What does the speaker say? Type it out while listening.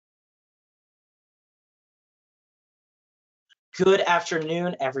Good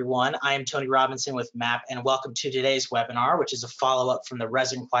afternoon, everyone. I am Tony Robinson with MAPP, and welcome to today's webinar, which is a follow-up from the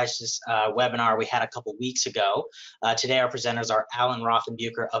Resin Crisis webinar we had a couple weeks ago. Today, our presenters are Alan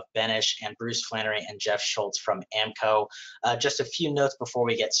Rothenbucher of Benish and Bruce Flannery and Jeff Schultz from Amco. Just a few notes before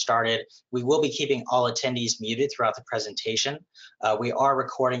we get started. We will be keeping all attendees muted throughout the presentation. We are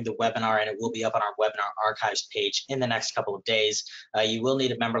recording the webinar, and it will be up on our webinar archives page in the next couple of days. You will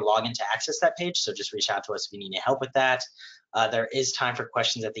need a member login to access that page, so just reach out to us if you need any help with that. There is time for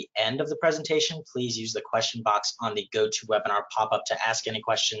questions at the end of the presentation. Please use the question box on the GoToWebinar pop-up to ask any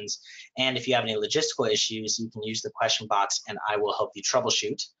questions. And if you have any logistical issues, you can use the question box and I will help you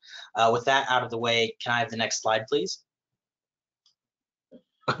troubleshoot. With that out of the way, can I have the next slide, please?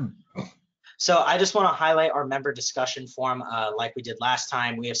 So I just want to highlight our member discussion forum like we did last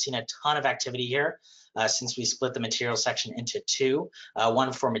time. We have seen a ton of activity here. Since we split the material section into two,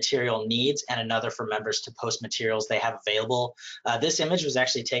 one for material needs and another for members to post materials they have available. This image was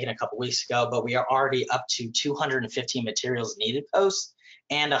actually taken a couple weeks ago, but we are already up to 215 materials needed posts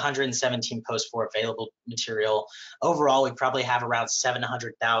and 117 posts for available material. Overall, we probably have around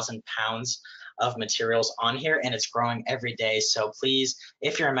 700,000 pounds of materials on here, and it's growing every day. So please,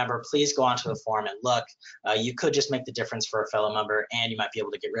 if you're a member, please go onto the forum and look. You could just make the difference for a fellow member, and you might be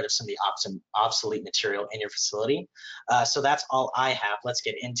able to get rid of some of the obsolete material in your facility. So that's all I have. Let's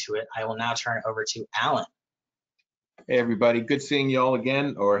get into it. I will now turn it over to Alan. Hey everybody, good seeing you all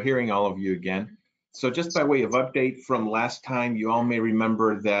again, or hearing all of you again. So just by way of update from last time, you all may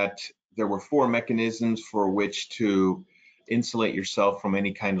remember that there were 4 mechanisms for which to insulate yourself from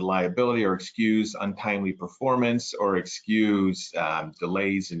any kind of liability or excuse untimely performance or excuse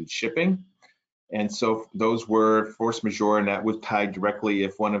delays in shipping. And so those were force majeure, and that was tied directly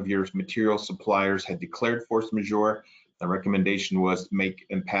if one of your material suppliers had declared force majeure. The recommendation was make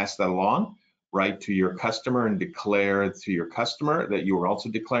and pass that along right to your customer and declare to your customer that you were also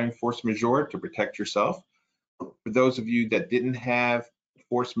declaring force majeure to protect yourself. For those of you that didn't have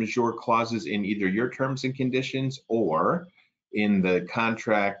force majeure clauses in either your terms and conditions or in the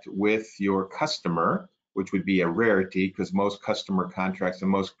contract with your customer, which would be a rarity because most customer contracts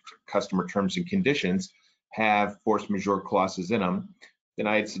and most customer terms and conditions have force majeure clauses in them, then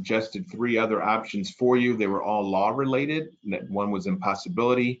I had suggested 3 other options for you. They were all law related. One was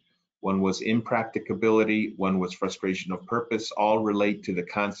impossibility, one was impracticability, one was frustration of purpose, all relate to the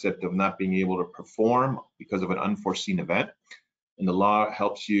concept of not being able to perform because of an unforeseen event. And the law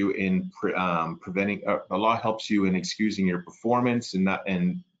helps you in the law helps you in excusing your performance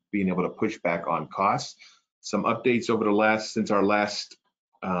and being able to push back on costs. Some updates over the since our last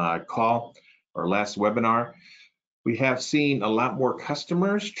call or last webinar. We have seen a lot more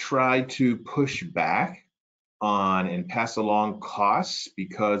customers try to push back on and pass along costs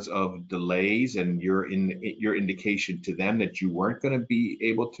because of delays and your indication to them that you weren't going to be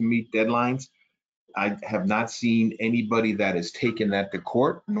able to meet deadlines. I have not seen anybody that has taken that to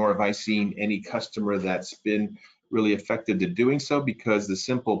court, nor have I seen any customer that's been really affected to doing so, because the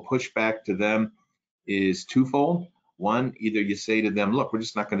simple pushback to them is twofold. One, either you say to them, look, we're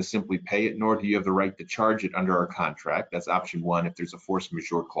just not going to simply pay it, nor do you have the right to charge it under our contract. That's option one if there's a force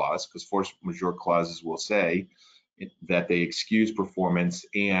majeure clause, because force majeure clauses will say that they excuse performance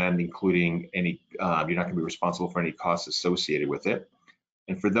and including any, you're not going to be responsible for any costs associated with it.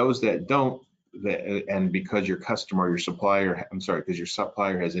 And for those that don't, and because your customer, your supplier, because your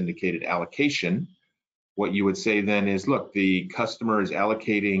supplier has indicated allocation, what you would say then is, look, the customer is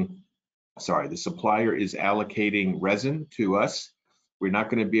allocating, the supplier is allocating resin to us. We're not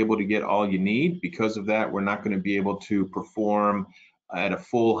going to be able to get all you need. Because of that, we're not going to be able to perform at a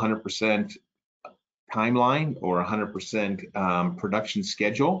full 100% timeline or 100% production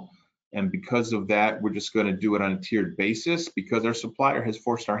schedule. And because of that, we're just going to do it on a tiered basis because our supplier has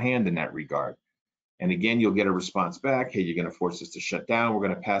forced our hand in that regard. And again, you'll get a response back. Hey, you're going to force us to shut down. We're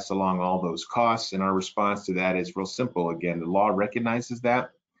going to pass along all those costs. And our response to that is real simple. Again, the law recognizes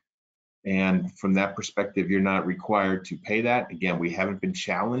that. And from that perspective, you're not required to pay that. Again, we haven't been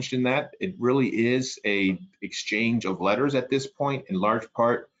challenged in that. It really is a exchange of letters at this point. In large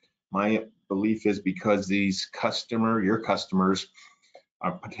part, my belief is because your customers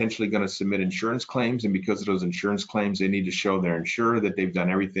are potentially going to submit insurance claims, and because of those insurance claims, they need to show their insurer that they've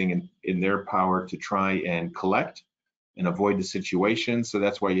done everything in their power to try and collect and avoid the situation. So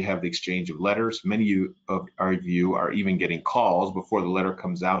that's why you have the exchange of letters. Many of you are even getting calls before the letter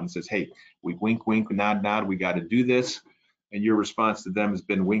comes out and says, hey, we wink, wink, nod, nod, we got to do this. And your response to them has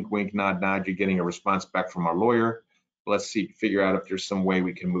been wink, wink, nod, nod. You're getting a response back from our lawyer. Let's figure out if there's some way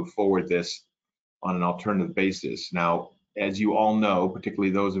we can move forward this on an alternative basis. Now, as you all know,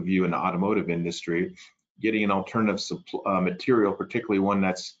 particularly those of you in the automotive industry, getting an alternative material, particularly one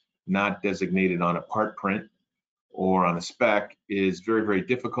that's not designated on a part print or on a spec, is very, very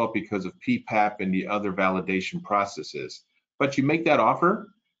difficult because of PPAP and the other validation processes. But you make that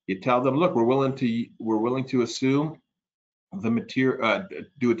offer, you tell them, look, we're willing to assume the material,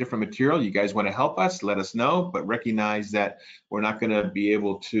 do a different material. You guys want to help us? Let us know, but recognize that we're not going to be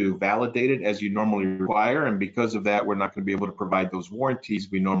able to validate it as you normally require, and because of that, we're not going to be able to provide those warranties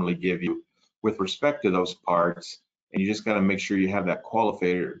we normally give you with respect to those parts. And you just got to make sure you have that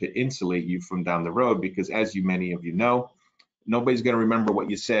qualifier to insulate you from down the road, because as many of you know, nobody's going to remember what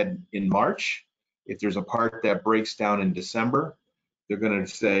you said in March. If there's a part that breaks down in December, they're going to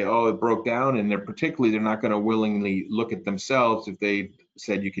say, oh, it broke down, and they're not going to willingly look at themselves if they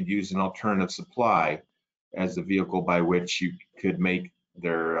said you could use an alternative supply as the vehicle by which you could make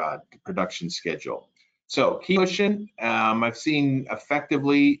their production schedule. So key motion, I've seen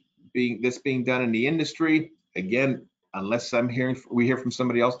effectively this being done in the industry. Again, unless we hear from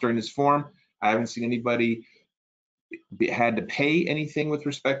somebody else during this forum, I haven't seen anybody had to pay anything with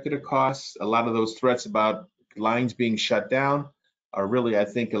respect to the costs. A lot of those threats about lines being shut down are really, I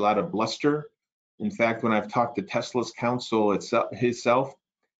think, a lot of bluster. In fact, when I've talked to Tesla's counsel himself,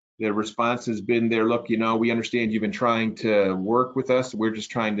 the response has been there, look, we understand you've been trying to work with us. We're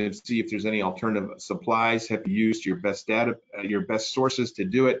just trying to see if there's any alternative supplies. Have you used your best data, your best sources to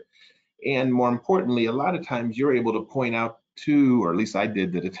do it? And more importantly, a lot of times you're able to point out to, or at least I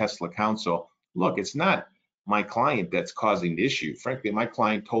did, to the Tesla counsel, look, it's not my client that's causing the issue. Frankly, my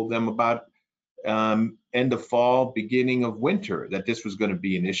client told them about end of fall, beginning of winter, that this was going to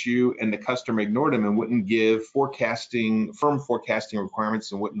be an issue, and the customer ignored him and wouldn't give firm forecasting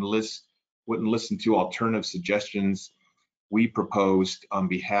requirements, and wouldn't listen to alternative suggestions we proposed on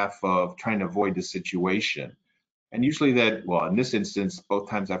behalf of trying to avoid the situation. And usually in this instance, both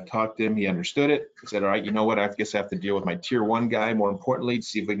times I've talked to him, he understood it. He said, all right, you know what, I guess I have to deal with my tier 1 guy, more importantly, to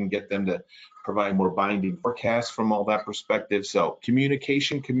see if we can get them to provide more binding forecasts from all that perspective. So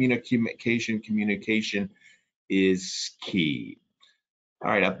communication is key. All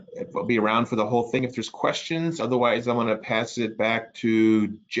right, I'll be around for the whole thing if there's questions. Otherwise, I'm going to pass it back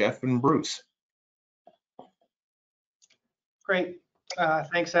to Jeff and Bruce. Great.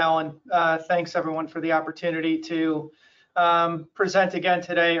 Thanks, Alan. Thanks, everyone, for the opportunity to present again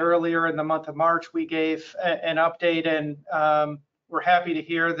today. Earlier in the month of March, we gave an update, and we're happy to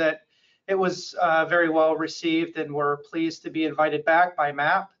hear that it was very well received, and we're pleased to be invited back by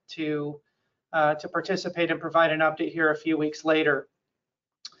MAPP to participate and provide an update here a few weeks later.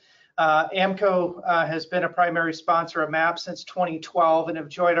 Amco has been a primary sponsor of MAPP since 2012 and have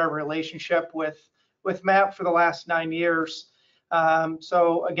enjoyed our relationship with MAPP for the last 9 years.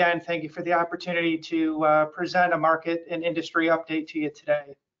 So again, thank you for the opportunity to present a market and industry update to you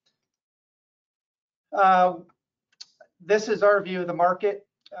today. This is our view of the market,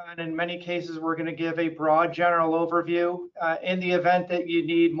 and in many cases, we're going to give a broad general overview. In the event that you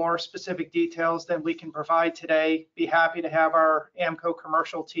need more specific details than we can provide today, be happy to have our Amco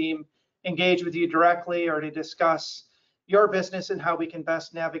commercial team engage with you directly or to discuss your business and how we can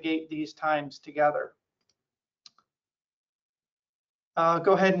best navigate these times together.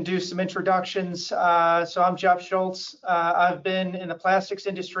 Go ahead and do some introductions. So I'm Jeff Schultz. I've been in the plastics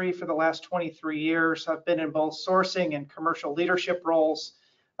industry for the last 23 years. I've been in both sourcing and commercial leadership roles.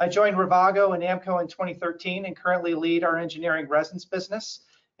 I joined Ravago and Amco in 2013 and currently lead our engineering resins business.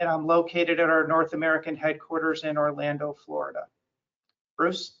 And I'm located at our North American headquarters in Orlando, Florida.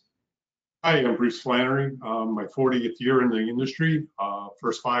 Bruce? Hi, I'm Bruce Flannery. My 40th year in the industry.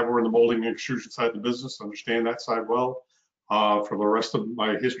 First 5 were in the molding and extrusion side of the business. Understand that side well. For the rest of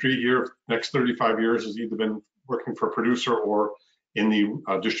my history here, next 35 years has either been working for a producer or in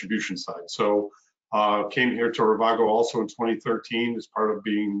the distribution side. So came here to Ravago also in 2013 as part of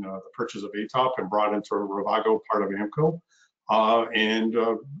being the purchase of ATOP and brought into Ravago, part of Amco, and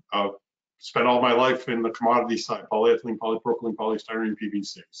spent all my life in the commodity side, polyethylene, polypropylene, polystyrene,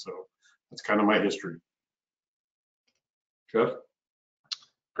 PVC. So that's kind of my history. Jeff?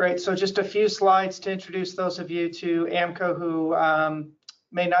 Great. So just a few slides to introduce those of you to Amco who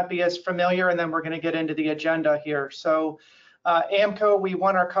may not be as familiar, and then we're going to get into the agenda here. So Amco, we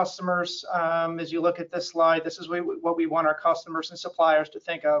want our customers, as you look at this slide, this is what we want our customers and suppliers to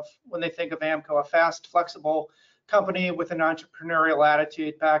think of when they think of Amco, a fast, flexible company with an entrepreneurial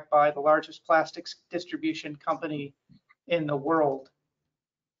attitude backed by the largest plastics distribution company in the world.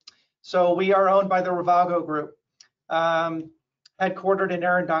 So we are owned by the Ravago Group. Headquartered in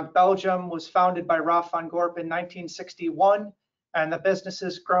Arendonk, Belgium, was founded by Raf van Gorp in 1961, and the business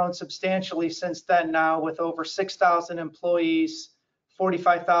has grown substantially since then now with over 6,000 employees,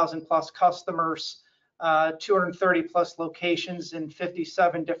 45,000 plus customers, 230 plus locations in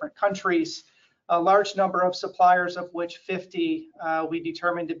 57 different countries, a large number of suppliers, of which 50 we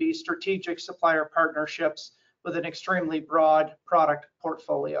determined to be strategic supplier partnerships with an extremely broad product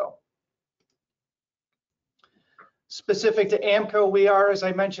portfolio. Specific to Amco, we are, as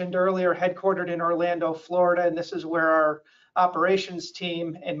I mentioned earlier, headquartered in Orlando, Florida, and this is where our operations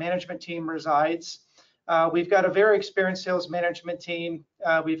team and management team resides. We've got a very experienced sales management team.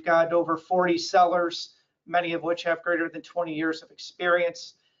 We've got over 40 sellers, many of which have greater than 20 years of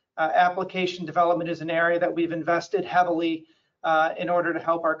experience. Application development is an area that we've invested heavily in order to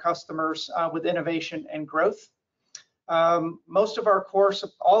help our customers with innovation and growth. All of our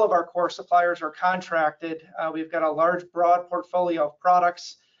core suppliers are contracted. We've got a large, broad portfolio of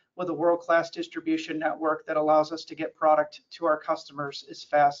products with a world-class distribution network that allows us to get product to our customers as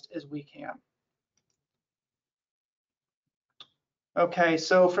fast as we can. Okay,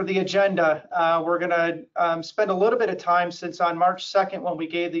 so for the agenda, we're going to spend a little bit of time, since on March 2nd, when we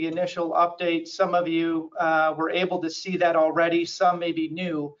gave the initial update, some of you were able to see that already, some may be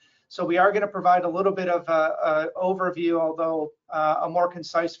new. So we are going to provide a little bit of an overview, although a more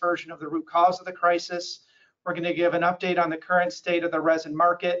concise version of the root cause of the crisis. We're going to give an update on the current state of the resin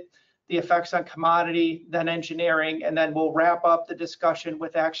market, the effects on commodity, then engineering, and then we'll wrap up the discussion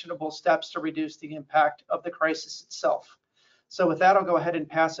with actionable steps to reduce the impact of the crisis itself. So with that, I'll go ahead and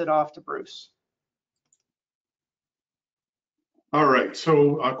pass it off to Bruce. All right,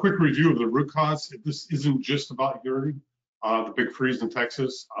 so a quick review of the root cause. This isn't just about Uri, the big freeze in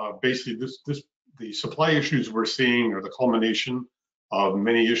Texas. Basically, the supply issues we're seeing are the culmination of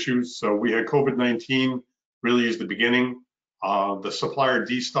many issues. So we had COVID-19 really is the beginning. The supplier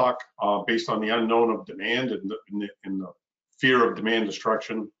destock based on the unknown of demand and the fear of demand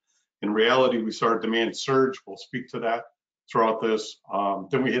destruction. In reality, we saw demand surge. We'll speak to that throughout this.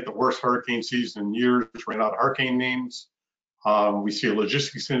 Then we hit the worst hurricane season in years, ran out of hurricane names. We see a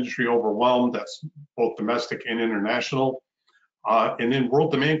logistics industry overwhelmed. That's both domestic and international. And then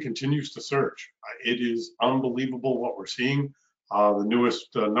world demand continues to surge. It is unbelievable what we're seeing. The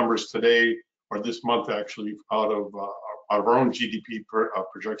newest numbers today, or this month actually, out of our own GDP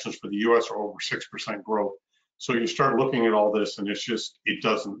projections for the US are over 6% growth. So you start looking at all this and it's just, it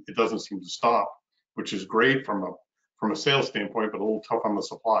doesn't seem to stop, which is great from a sales standpoint, but a little tough on the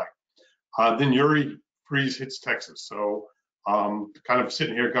supply. Then Uri freeze hits Texas. So kind of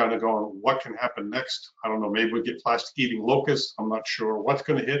sitting here kind of going, what can happen next? I don't know, maybe we get plastic eating locusts. I'm not sure what's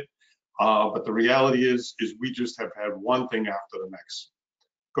going to hit. But the reality is we just have had one thing after the next.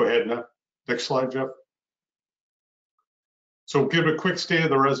 Go ahead, next slide, Jeff. So give a quick state of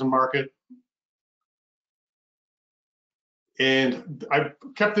the resin market. And I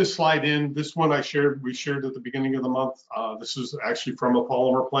kept this slide in. This one we shared at the beginning of the month. This is actually from a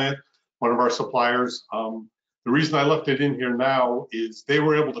polymer plant, one of our suppliers. The reason I left it in here now is they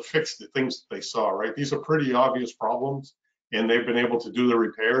were able to fix the things that they saw, right? These are pretty obvious problems, and they've been able to do the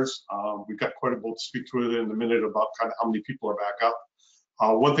repairs. We've got quite a bit to speak to it in a minute about kind of how many people are back up.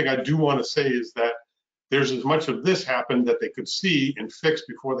 One thing I do want to say is that there's as much of this happened that they could see and fix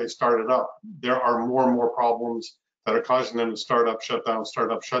before they started up. There are more and more problems that are causing them to start up, shut down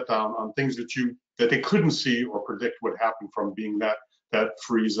on things that they couldn't see or predict would happen from being that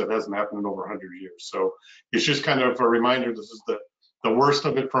freeze that hasn't happened in over 100 years. So it's just kind of a reminder, this is the worst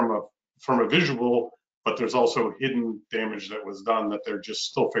of it from a visual, but there's also hidden damage that was done that they're just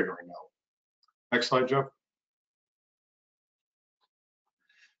still figuring out. Next slide, Jeff.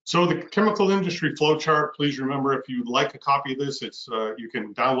 So the chemical industry flow chart, please remember, if you'd like a copy of this, you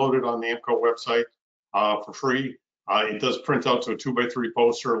can download it on the Amco website for free. It does print out to a 2x3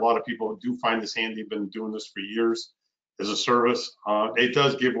 poster. A lot of people do find this handy, been doing this for years as a service. It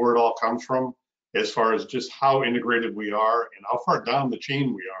does give where it all comes from as far as just how integrated we are and how far down the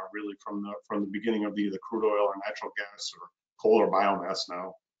chain we are really from the beginning of either crude oil or natural gas or coal or biomass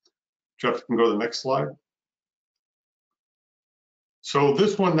now. Jeff, you can go to the next slide. So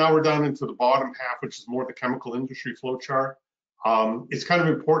this one, now we're down into the bottom half, which is more the chemical industry flow chart. It's kind of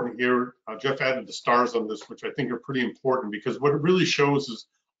important here. Jeff added the stars on this, which I think are pretty important because what it really shows is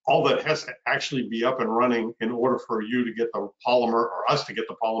all that has to actually be up and running in order for you to get the polymer or us to get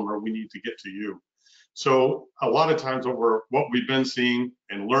the polymer we need to get to you. So a lot of times over what we've been seeing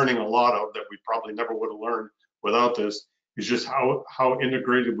and learning a lot of that we probably never would have learned without this is just how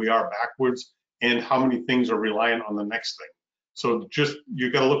integrated we are backwards and how many things are reliant on the next thing. So just, you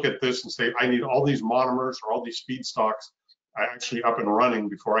got to look at this and say, I need all these monomers or all these feedstocks actually up and running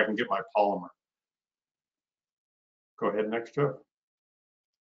before I can get my polymer. Go ahead, next, Jeff.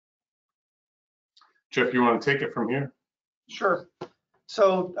 Jeff, you want to take it from here? Sure.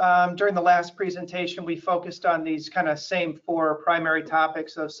 So during the last presentation, we focused on these kind of same four primary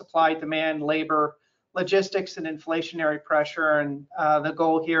topics of supply, demand, labor, logistics, and inflationary pressure. And the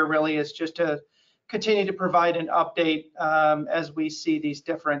goal here really is just to continue to provide an update as we see these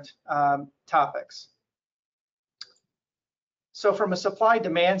different topics. So from a supply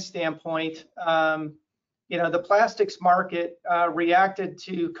demand standpoint, the plastics market reacted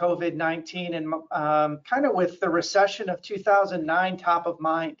to COVID-19 and kind of with the recession of 2009 top of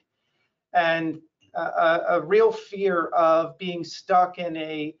mind, and a real fear of being stuck in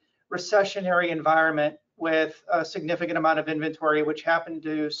a recessionary environment with a significant amount of inventory, which happened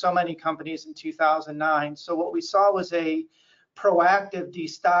to so many companies in 2009. So what we saw was a proactive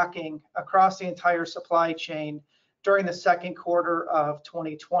destocking across the entire supply chain during the second quarter of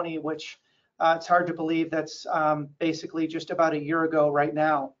 2020, which it's hard to believe that's basically just about a year ago right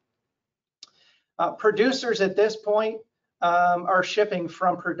now. Producers at this point are shipping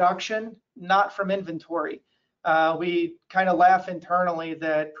from production, not from inventory. We kind of laugh internally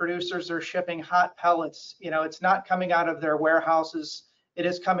that producers are shipping hot pellets. It's not coming out of their warehouses. It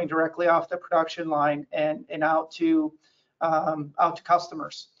is coming directly off the production line and out to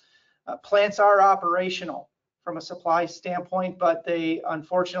customers. Plants are operational from a supply standpoint, but they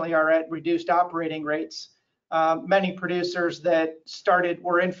unfortunately are at reduced operating rates. Many producers that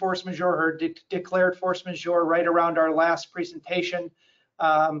were in force majeure or declared force majeure right around our last presentation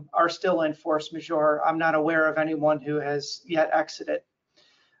are still in force majeure. I'm not aware of anyone who has yet exited.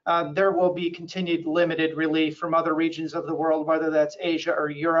 There will be continued limited relief from other regions of the world, whether that's Asia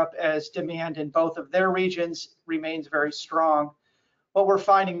or Europe, as demand in both of their regions remains very strong. What we're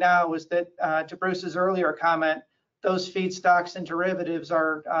finding now is that, to Bruce's earlier comment, those feedstocks and derivatives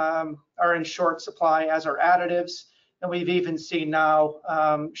are in short supply, as are additives, and we've even seen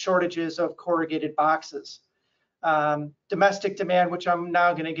now shortages of corrugated boxes. Domestic demand, which I'm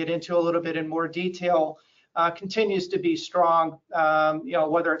now going to get into a little bit in more detail, continues to be strong.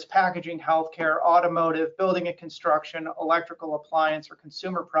 Whether it's packaging, healthcare, automotive, building and construction, electrical appliance, or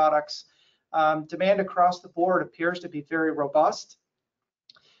consumer products, demand across the board appears to be very robust.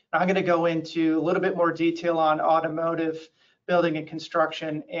 I'm going to go into a little bit more detail on automotive, building and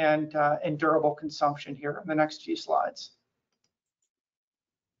construction, and durable consumption here in the next few slides.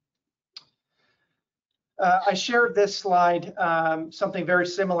 I shared this slide, something very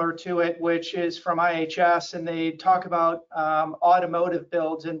similar to it, which is from IHS, and they talk about automotive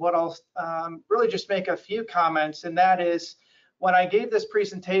builds. And what I'll really just make a few comments, and that is, when I gave this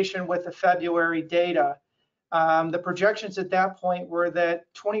presentation with the February data, the projections at that point were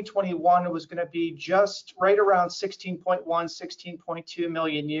that 2021 was going to be just right around 16.1, 16.2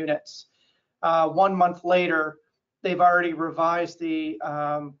 million units. 1 month later, they've already revised the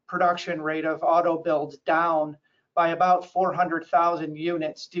production rate of auto builds down by about 400,000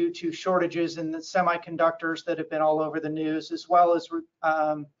 units due to shortages in the semiconductors that have been all over the news, as well as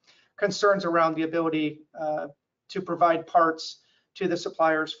concerns around the ability to provide parts to the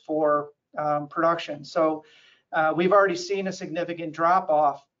suppliers for production. So we've already seen a significant drop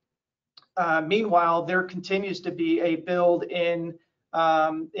off. Meanwhile, there continues to be a build in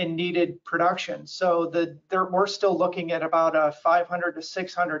needed production. So we're still looking at about a 500 to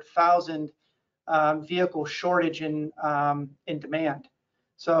 600,000 vehicle shortage in demand.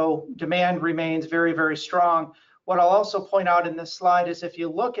 So demand remains very, very strong. What I'll also point out in this slide is, if you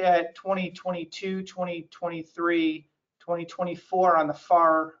look at 2022, 2023, 2024 on the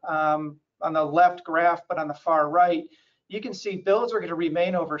far on the left graph, but on the far right, you can see builds are going to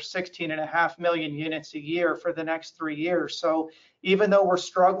remain over 16.5 million units a year for the next 3 years. So even though we're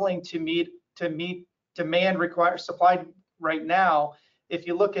struggling to meet demand supply right now, if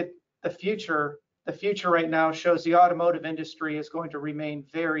you look at the future right now shows the automotive industry is going to remain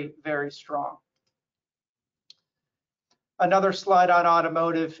very, very strong. Another slide on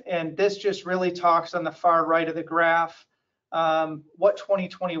automotive, and this just really talks on the far right of the graph what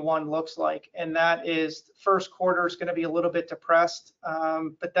 2021 looks like, and that is the first quarter is going to be a little bit depressed,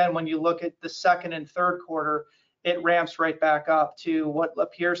 but then when you look at the second and third quarter, it ramps right back up to what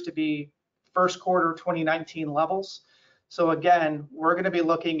appears to be first quarter 2019 levels. So again, we're going to be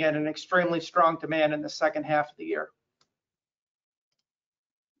looking at an extremely strong demand in the second half of the year.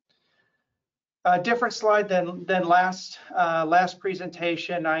 A different slide than last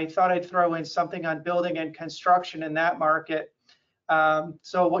presentation. I thought I'd throw in something on building and construction in that market.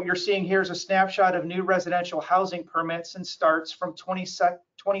 So what you're seeing here is a snapshot of new residential housing permits and starts from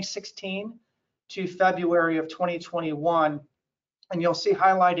 2016 to February of 2021. And you'll see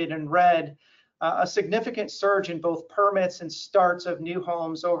highlighted in red a significant surge in both permits and starts of new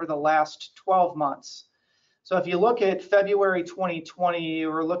homes over the last 12 months. So if you look at February 2020,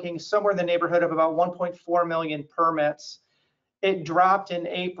 we're looking somewhere in the neighborhood of about 1.4 million permits. It dropped in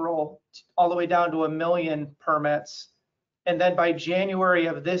April all the way down to 1 million permits. And then by January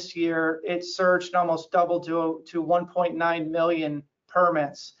of this year, it surged and almost doubled to 1.9 million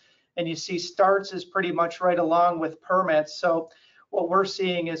permits. And you see starts is pretty much right along with permits. So what we're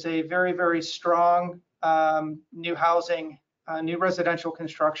seeing is a very, very strong new housing, new residential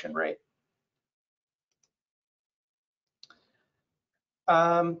construction rate.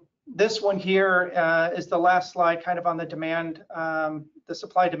 This one here is the last slide kind of on the demand, the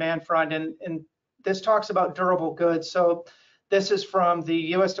supply demand front. And this talks about durable goods. So this is from the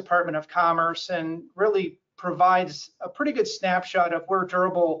US Department of Commerce and really provides a pretty good snapshot of where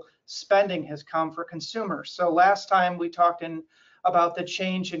durable spending has come for consumers. So last time we talked about the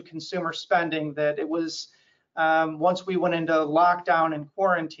change in consumer spending, that it was once we went into lockdown and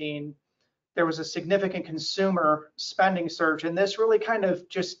quarantine, there was a significant consumer spending surge. And this really kind of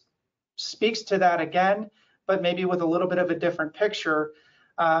just speaks to that again, but maybe with a little bit of a different picture.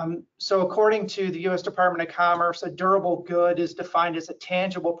 So according to the US Department of Commerce, a durable good is defined as a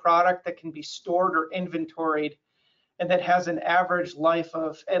tangible product that can be stored or inventoried and that has an average life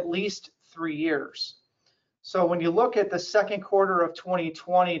of at least 3 years. So when you look at the second quarter of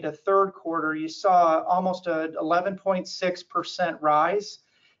 2020 to third quarter, you saw almost an 11.6% rise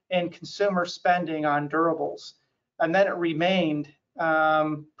in consumer spending on durables. And then it remained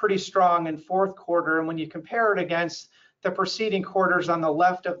pretty strong in fourth quarter. And when you compare it against the preceding quarters on the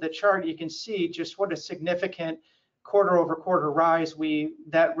left of the chart, you can see just what a significant quarter over quarter rise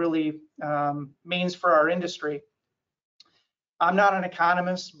that really means for our industry. I'm not an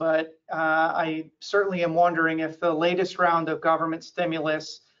economist, but I certainly am wondering if the latest round of government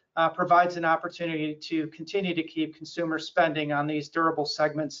stimulus provides an opportunity to continue to keep consumer spending on these durable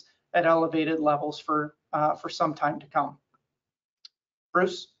segments at elevated levels for some time to come.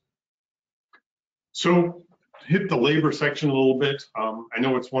 Bruce? So hit the labor section a little bit. I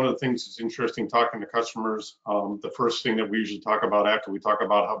know it's one of the things that's interesting talking to customers. The first thing that we usually talk about after we talk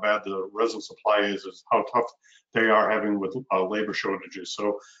about how bad the resin supply is how tough they are having with labor shortages.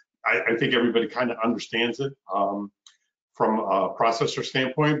 So I think everybody kind of understands it from a processor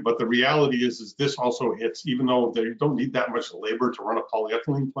standpoint, but the reality is this also hits, even though they don't need that much labor to run a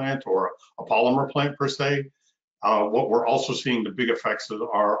polyethylene plant or a polymer plant per se, what we're also seeing the big effects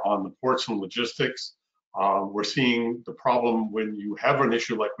are on the ports and logistics. We're seeing the problem when you have an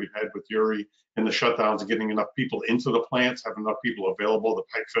issue like we've had with Uri and the shutdowns, getting enough people into the plants, have enough people available, the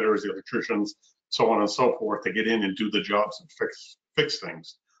pipe fitters, the electricians, so on and so forth, to get in and do the jobs and fix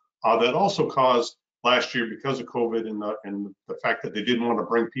things. That also caused last year, because of COVID and the fact that they didn't want to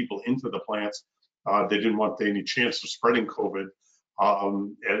bring people into the plants, they didn't want any chance of spreading COVID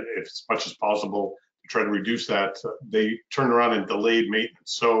as much as possible to try to reduce that. They turned around and delayed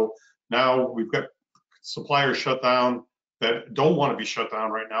maintenance. So now we've got suppliers shut down that don't want to be shut down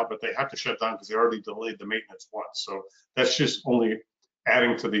right now, but they have to shut down because they already delayed the maintenance once. So that's just only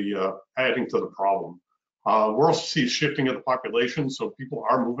adding to the problem. We're also seeing shifting of the population, so people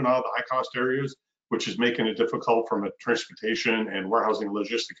are moving out of the high-cost areas, which is making it difficult from a transportation and warehousing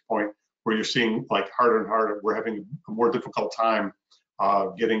logistics point, where you're seeing like harder and harder. We're having a more difficult time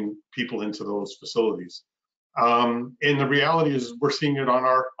getting people into those facilities. And the reality is we're seeing it on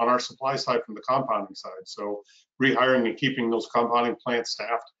our supply side from the compounding side. So rehiring and keeping those compounding plants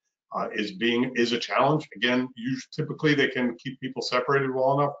staffed is a challenge. Again, typically they can keep people separated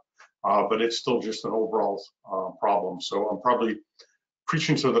well enough, but it's still just an overall problem. So I'm probably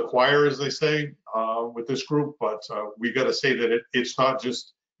preaching to the choir, as they say, with this group, but we got to say that it's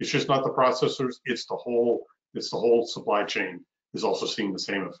just not the processors, it's the whole supply chain is also seeing the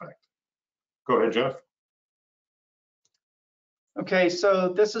same effect. Go ahead, Jeff. Okay, so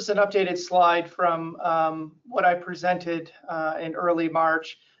this is an updated slide from what I presented in early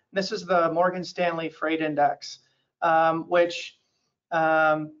March. This is the Morgan Stanley Freight Index, which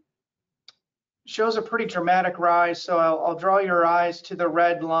shows a pretty dramatic rise. So I'll draw your eyes to the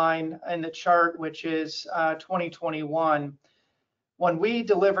red line in the chart, which is 2021. When we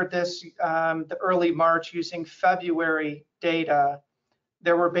delivered this the early March using February data,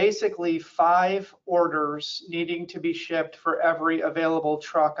 there were basically 5 orders needing to be shipped for every available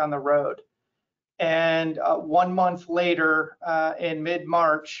truck on the road. And 1 month later, in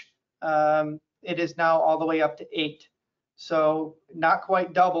mid-March, it is now all the way up to 8. So not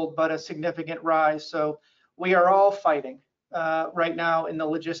quite doubled, but a significant rise. So we are all fighting right now in the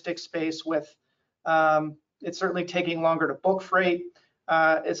logistics space with, it's certainly taking longer to book freight.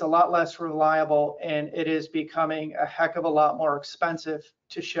 It's a lot less reliable, and it is becoming a heck of a lot more expensive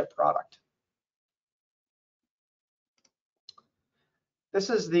to ship product. This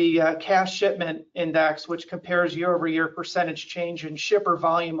is the cash shipment index, which compares year-over-year percentage change in shipper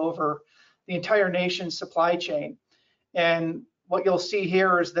volume over the entire nation's supply chain. And what you'll see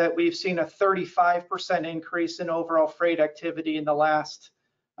here is that we've seen a 35% increase in overall freight activity in the last,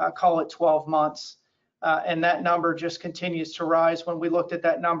 call it 12 months. And that number just continues to rise. When we looked at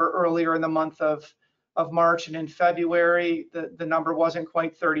that number earlier in the month of March and in February, the number wasn't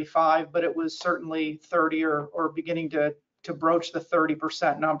quite 35, but it was certainly 30 or beginning to broach the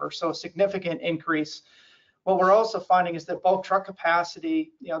 30% number. So a significant increase. What we're also finding is that bulk truck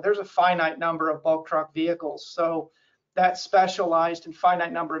capacity, there's a finite number of bulk truck vehicles. So that specialized and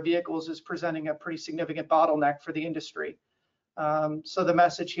finite number of vehicles is presenting a pretty significant bottleneck for the industry. So the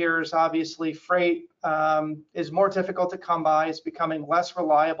message here is obviously freight is more difficult to come by. It's becoming less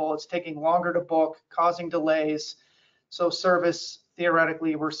reliable. It's taking longer to book, causing delays. So service,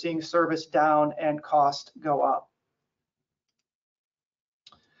 theoretically, we're seeing service down and cost go up.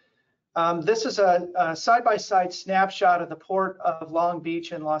 This is a side-by-side snapshot of the port of Long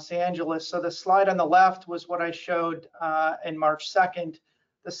Beach in Los Angeles. So the slide on the left was what I showed in March 2nd.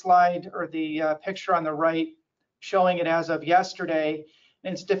 The slide or the picture on the right showing it as of yesterday.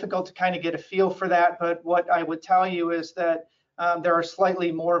 And it's difficult to kind of get a feel for that, but what I would tell you is that there are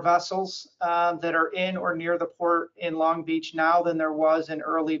slightly more vessels that are in or near the port in Long Beach now than there was in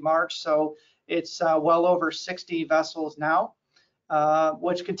early March. So it's well over 60 vessels now.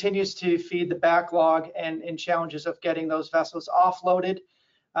 Which continues to feed the backlog and challenges of getting those vessels offloaded,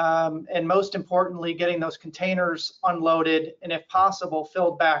 and most importantly, getting those containers unloaded and, if possible,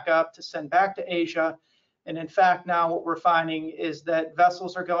 filled back up to send back to Asia. And in fact, now what we're finding is that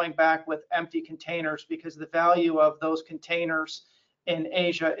vessels are going back with empty containers because the value of those containers in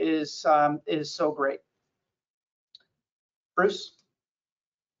Asia is so great. Bruce?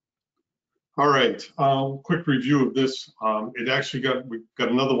 All right, quick review of this. We've got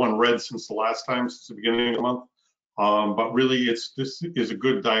another one read since the last time, since the beginning of the month. But really, this is a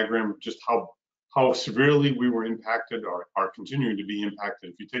good diagram of just how severely we were impacted or are continuing to be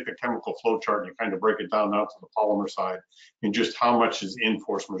impacted. If you take the chemical flow chart and you kind of break it down now to the polymer side and just how much is in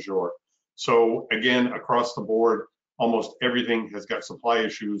force majeure. So again, across the board, almost everything has got supply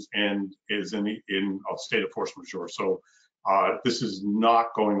issues and is in a state of force majeure. So this is not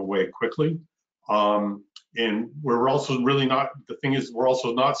going away quickly. And we're also really not, the thing is, we're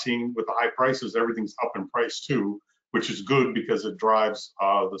also not seeing with the high prices, everything's up in price too, which is good because it drives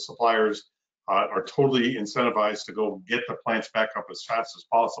the suppliers are totally incentivized to go get the plants back up as fast as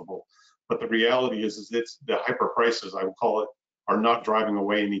possible. But the reality is it's the hyper prices, I would call it, are not driving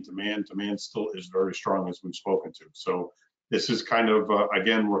away any demand. Demand still is very strong, as we've spoken to. So this is kind of,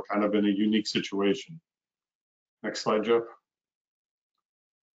 again, we're kind of in a unique situation. Next slide, Jeff.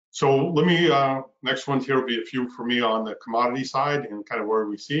 So let me, next one here will be a few for me on the commodity side and kind of where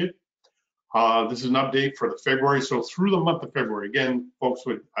we see it. This is an update for the February. So through the month of February, again, folks,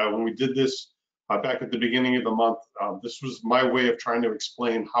 when we did this back at the beginning of the month, this was my way of trying to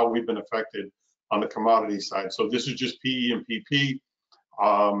explain how we've been affected on the commodity side. So this is just PE and PP,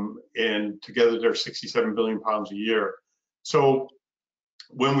 and together they're 67 billion pounds a year. So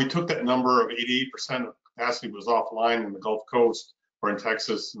when we took that number of 88% of capacity was offline in the Gulf Coast, or in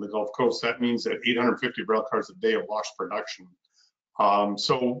Texas and the Gulf Coast, that means that 850 rail cars a day have lost production.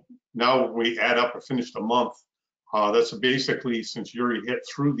 So now when we add up or finish the month, that's basically, since Uri hit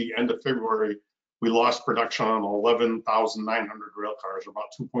through the end of February, we lost production on 11,900 rail cars, or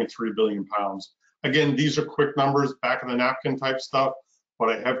about 2.3 billion pounds. Again, these are quick numbers, back of the napkin type stuff, but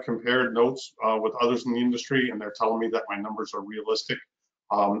I have compared notes with others in the industry, and they're telling me that my numbers are realistic.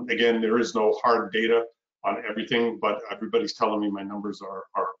 Again, there is no hard data on everything, but everybody's telling me my numbers are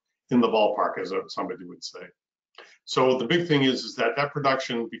in the ballpark, as somebody would say. So the big thing is that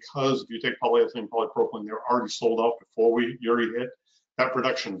production, because if you take polyethylene, polypropylene, they're already sold out before Uri hit. That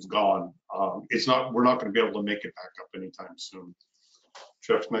production is gone. We're not going to be able to make it back up anytime soon.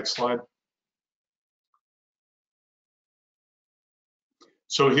 Jeff, next slide.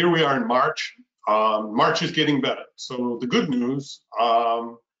 So here we are in March. March is getting better. So the good news,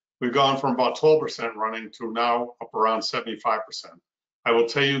 we've gone from about 12% running to now up around 75%. I will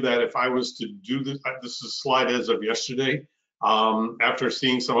tell you that if I was to do this is a slide as of yesterday. After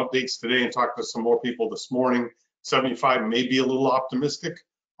seeing some updates today and talking to some more people this morning, 75 may be a little optimistic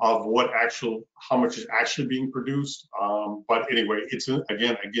of how much is actually being produced. But anyway, it's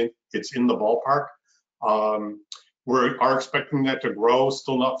again, it's in the ballpark. We are expecting that to grow,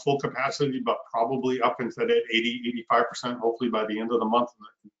 still not full capacity, but probably up into that 80–85%, hopefully by the end of the month,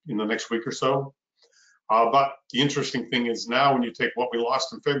 in the next week or so. But the interesting thing is now when you take what we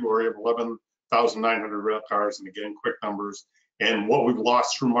lost in February of 11,900 rail cars, and again, quick numbers, And what we've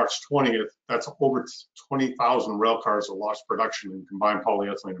lost through March 20th, that's over 20,000 rail cars of lost production in combined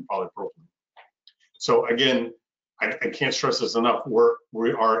polyethylene and polypropylene. So again, I can't stress this enough.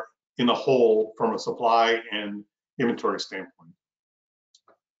 We are in a hole from a supply and inventory standpoint.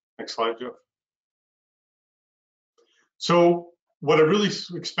 Next slide, Jeff. So what I really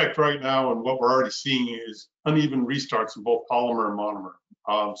expect right now and what we're already seeing is uneven restarts in both polymer and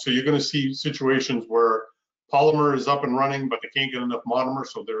monomer. So you're going to see situations where polymer is up and running, but they can't get enough monomer,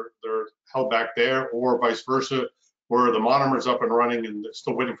 so they're held back there, or vice versa, where the monomer is up and running and they're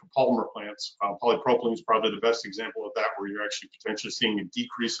still waiting for polymer plants. Polypropylene is probably the best example of that, where you're actually potentially seeing a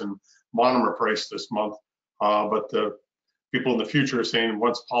decrease in monomer price this month. But the people in the future are saying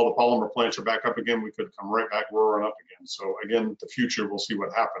once all the polymer plants are back up again, we could come right back roaring up again. So again, the future, we'll see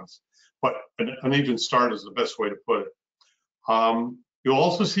what happens. But an uneven start is the best way to put it. You'll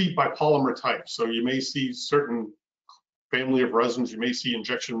also see by polymer type. So you may see certain family of resins, you may see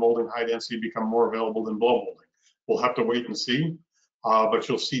injection molding high density become more available than blow molding. We'll have to wait and see, but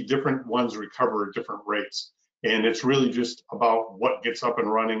you'll see different ones recover at different rates. And it's really just about what gets up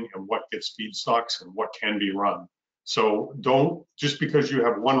and running and what gets feedstocks and what can be run. So don't, just because you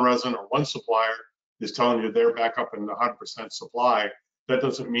have one resin or one supplier is telling you they're back up in 100% supply, that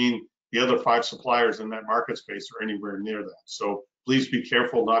doesn't mean the other 5 suppliers in that market space are anywhere near that. So please be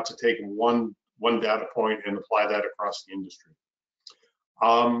careful not to take one data point and apply that across the industry.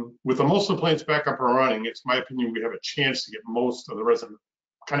 With the most of the plants back up and running, it's my opinion we have a chance to get most of the resin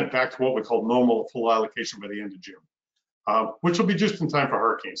kind of back to what we call normal full allocation by the end of June, which will be just in time for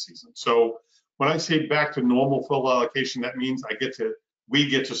hurricane season. So when I say back to normal full allocation, that means we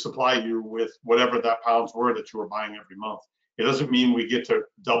get to supply you with whatever that pounds were that you were buying every month. It doesn't mean we get to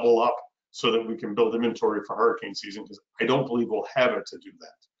double up so that we can build inventory for hurricane season, because I don't believe we'll have it to do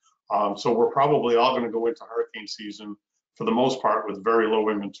that. So we're probably all going to go into hurricane season for the most part with very low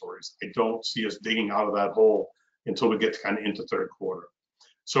inventories. I don't see us digging out of that hole until we get kind of into third quarter.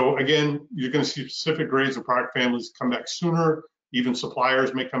 So again, you're going to see specific grades and product families come back sooner. Even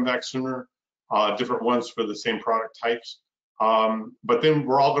suppliers may come back sooner, different ones for the same product types. But then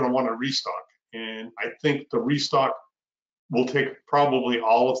we're all going to want to restock. And I think the restock will take probably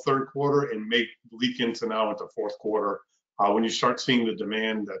all of third quarter and may leak into fourth quarter. When you start seeing the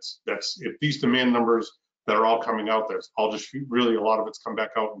demand, if these demand numbers that are all coming out, there's all just really a lot of it's come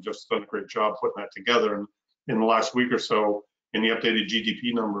back out and just done a great job putting that together. And in the last week or so, in the updated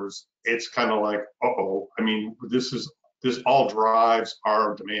GDP numbers, it's kind of like, uh-oh. I mean, this all drives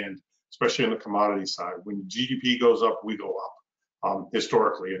our demand, especially on the commodity side. When GDP goes up, we go up,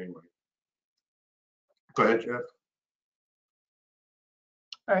 historically anyway. Go ahead, Jeff.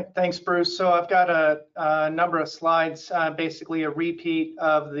 All right, thanks, Bruce. So I've got a number of slides, basically a repeat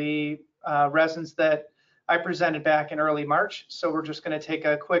of the resins that I presented back in early March. So we're just going to take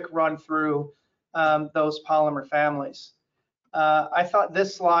a quick run through those polymer families. I thought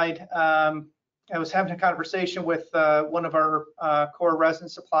this slide, I was having a conversation with one of our core resin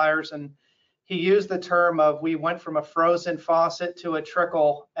suppliers, and he used the term of we went from a frozen faucet to a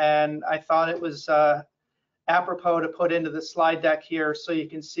trickle, and I thought it was apropos to put into the slide deck here so you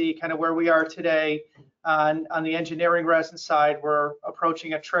can see kind of where we are today. On the engineering resin side, we're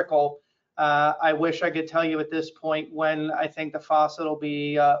approaching a trickle. I wish I could tell you at this point when I think the faucet will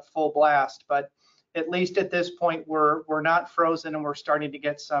be full blast, but at least at this point we're not frozen and we're starting to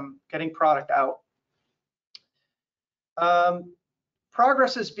getting product out.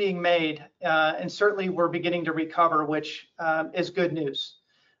 Progress is being made, and certainly we're beginning to recover, which is good news.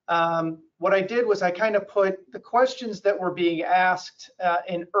 What I did was I kind of put the questions that were being asked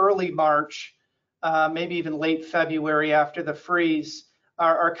in early March, maybe even late February after the freeze,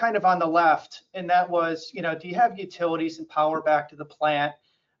 are kind of on the left. And that was, do you have utilities and power back to the plant?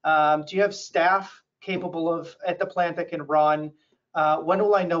 Do you have staff capable of at the plant that can run? When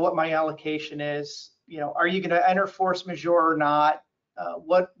will I know what my allocation is? Are you going to enter force majeure or not?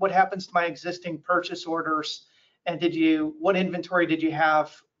 What happens to my existing purchase orders? And what inventory did you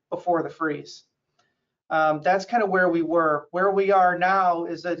have before the freeze? That's kind of where we were. Where we are now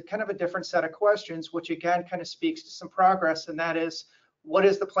is a kind of a different set of questions, which again kind of speaks to some progress, and that is, what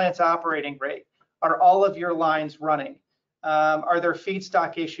is the plant's operating rate? Are all of your lines running? Are there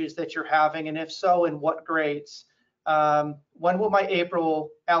feedstock issues that you're having, and if so, in what grades? When will my April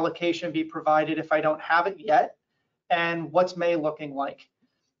allocation be provided if I don't have it yet? And what's May looking like?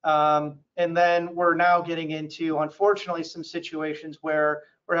 And then we're now getting into, unfortunately, some situations where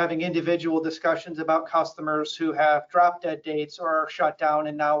we're having individual discussions about customers who have drop dead dates or are shut down,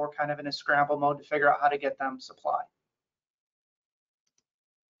 and now we're kind of in a scramble mode to figure out how to get them supply.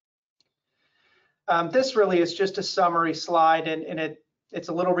 This really is just a summary slide, and it's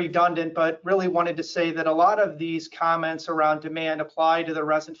a little redundant, but really wanted to say that a lot of these comments around demand apply to the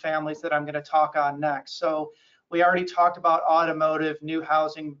resin families that I'm going to talk on next. So we already talked about automotive, new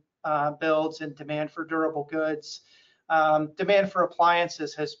housing builds, and demand for durable goods. Demand for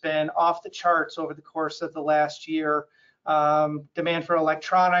appliances has been off the charts over the course of the last year. Demand for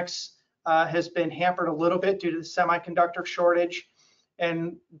electronics has been hampered a little bit due to the semiconductor shortage.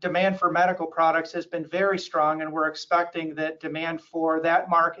 And demand for medical products has been very strong, and we're expecting that demand for that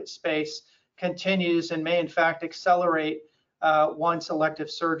market space continues and may in fact accelerate once elective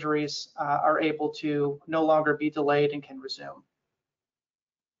surgeries are able to no longer be delayed and can resume.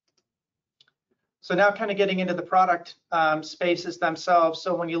 So now kind of getting into the product spaces themselves.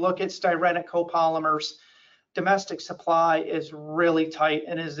 So when you look at styrenic copolymers, domestic supply is really tight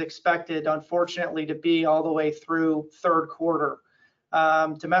and is expected, unfortunately, to be all the way through third quarter.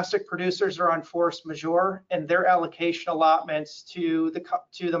 Domestic producers are on force majeure, and their allocation allotments to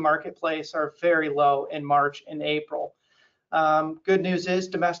the marketplace are very low in March and April. Good news is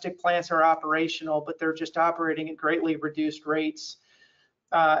domestic plants are operational, but they're just operating at greatly reduced rates.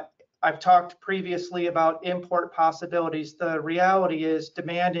 I've talked previously about import possibilities. The reality is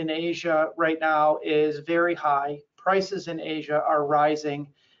demand in Asia right now is very high. Prices in Asia are rising,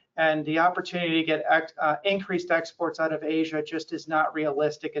 and the opportunity to get increased exports out of Asia just is not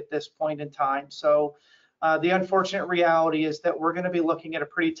realistic at this point in time. So the unfortunate reality is that we're going to be looking at a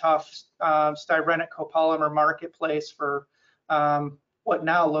pretty tough styrenic copolymer marketplace for what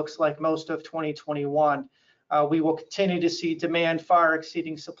now looks like most of 2021. We will continue to see demand far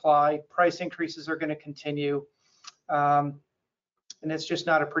exceeding supply. Price increases are going to continue. And it's just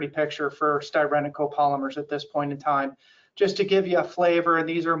not a pretty picture for styrenic copolymers at this point in time. Just to give you a flavor, and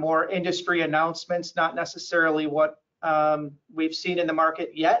these are more industry announcements, not necessarily what we've seen in the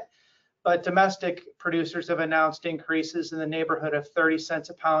market yet, but domestic producers have announced increases in the neighborhood of 30 cents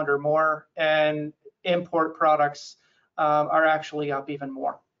a pound or more, and import products are actually up even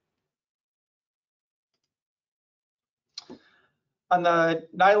more. On the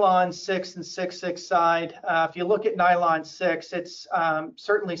nylon 6 and 6/6 side, if you look at nylon 6, it's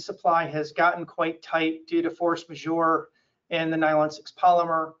certainly supply has gotten quite tight due to force majeure in the nylon 6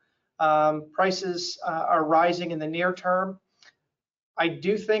 polymer. Prices are rising in the near term. I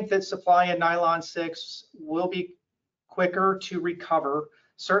do think that supply in nylon 6 will be quicker to recover,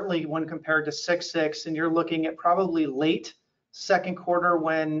 certainly when compared to 6/6, and you're looking at probably late second quarter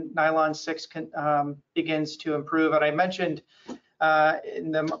when nylon 6 begins to improve. And I mentioned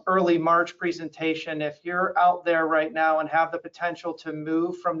in the early March presentation, if you're out there right now and have the potential to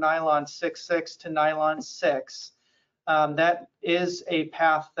move from nylon 6/6 to nylon 6, that is a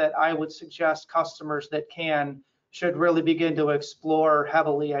path that I would suggest customers that should really begin to explore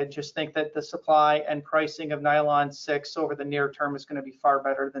heavily. I just think that the supply and pricing of nylon 6 over the near term is going to be far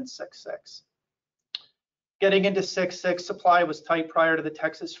better than 6/6. Getting into 6/6, supply was tight prior to the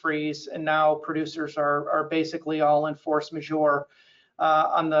Texas freeze, and now producers are basically all in force majeure.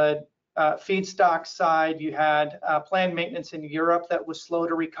 On the feedstock side, you had planned maintenance in Europe that was slow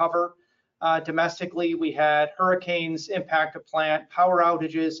to recover. Domestically, we had hurricanes impact a plant, power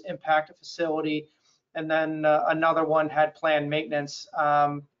outages impact a facility, and then another one had planned maintenance.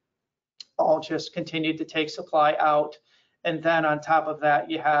 All just continued to take supply out. And then on top of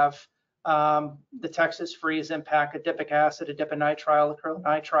that, you have the Texas freeze impact adipic acid, adiponitrile,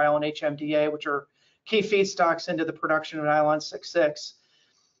 acrylonitrile, and HMDA, which are key feedstocks into the production of nylon 6/6.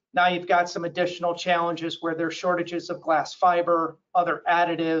 Now you've got some additional challenges where there's shortages of glass fiber, other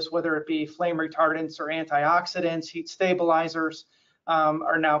additives, whether it be flame retardants or antioxidants, heat stabilizers,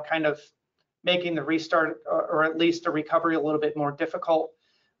 are now kind of making the restart or at least a recovery a little bit more difficult.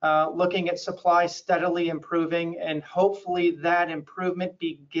 Looking at supply steadily improving, and hopefully that improvement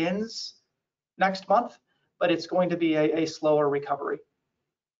begins next month, but it's going to be a slower recovery.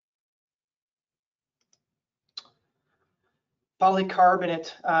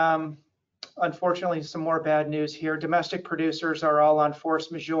 Polycarbonate, unfortunately, some more bad news here. Domestic producers are all on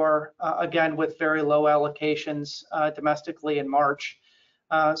force majeure, again, with very low allocations domestically in March.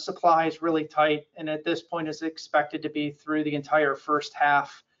 Supply is really tight, and at this point is expected to be through the entire first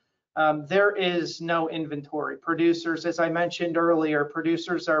half. There is no inventory. Producers, as I mentioned earlier,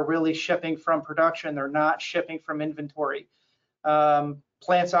 producers are really shipping from production. They're not shipping from inventory.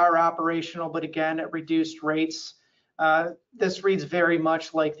 Plants are operational, but again, at reduced rates. This reads very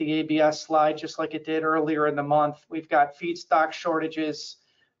much like the ABS slide, just like it did earlier in the month. We've got feedstock shortages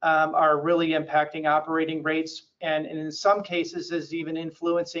are really impacting operating rates, and in some cases is even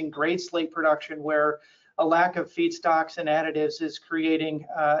influencing grade slate production, where a lack of feedstocks and additives is creating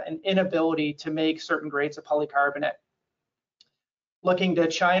an inability to make certain grades of polycarbonate. Looking to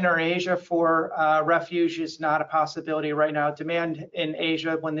China or Asia for refuge is not a possibility right now. Demand in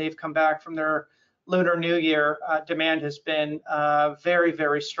Asia, when they've come back from their Lunar New Year, demand has been very,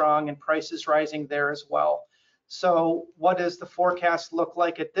 very strong and prices rising there as well. So what does the forecast look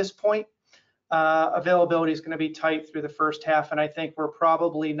like at this point? Availability is going to be tight through the first half, and I think we're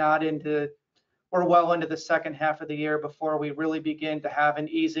probably we're well into the second half of the year before we really begin to have an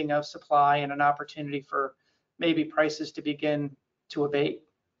easing of supply and an opportunity for maybe prices to begin to abate.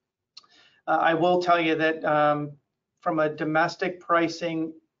 I will tell you that from a domestic price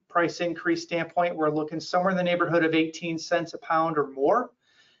increase standpoint, we're looking somewhere in the neighborhood of 18 cents a pound or more,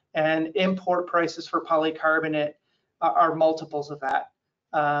 and import prices for polycarbonate are multiples of that.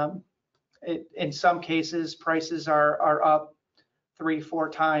 In some cases, prices are up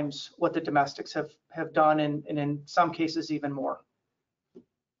 3-4 times what the domestics have done, and in some cases even more.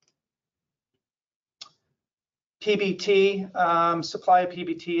 PBT, supply of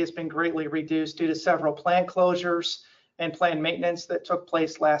PBT has been greatly reduced due to several plant closures and planned maintenance that took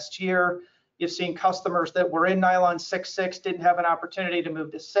place last year. You've seen customers that were in nylon 6,6 didn't have an opportunity to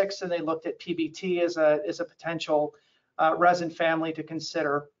move to 6, and they looked at PBT as a potential resin family to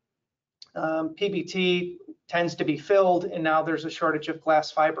consider. PBT tends to be filled, and now there's a shortage of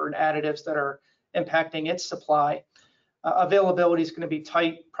glass fiber and additives that are impacting its supply. Availability is going to be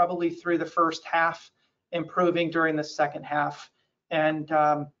tight probably through the first half, improving during the second half. And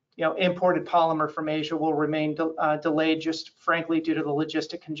imported polymer from Asia will remain delayed, just frankly due to the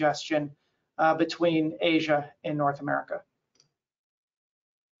logistic congestion between Asia and North America.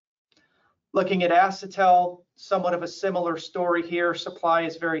 Looking at acetal, somewhat of a similar story here. Supply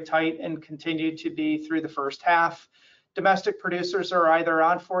is very tight and continued to be through the first half. Domestic producers are either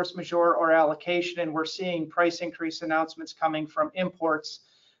on force majeure or allocation, and we're seeing price increase announcements coming from imports,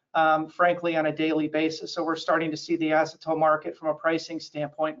 frankly, on a daily basis. So we're starting to see the acetal market from a pricing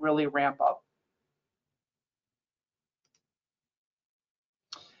standpoint really ramp up.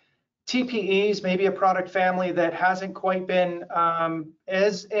 TPEs, maybe a product family that hasn't quite been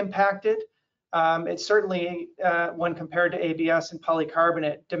as impacted. It's certainly, when compared to ABS and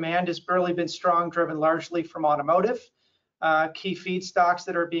polycarbonate, demand has really been strong, driven largely from automotive. Key feedstocks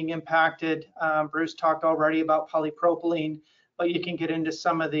that are being impacted, Bruce talked already about polypropylene, but you can get into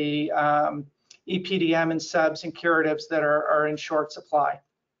some of the EPDM and subs and curatives that are in short supply.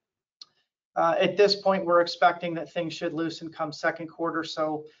 At this point, we're expecting that things should loosen come second quarter,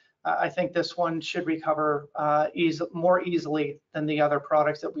 so I think this one should recover more easily than the other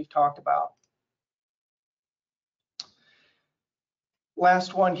products that we've talked about.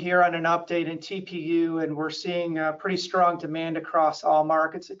 Last one here on an update in TPU, and we're seeing pretty strong demand across all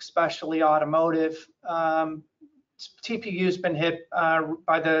markets, especially automotive. TPU's been hit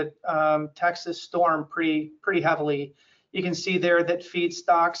by the Texas storm pretty heavily. You can see there that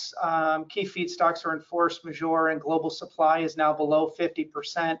feedstocks, key feedstocks are in force majeure, and global supply is now below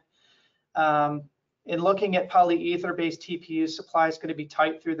 50%. In looking at polyether-based TPU, supply is going to be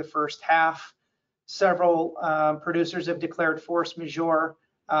tight through the first half. Several producers have declared force majeure.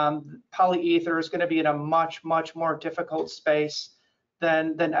 Polyether is going to be in a much more difficult space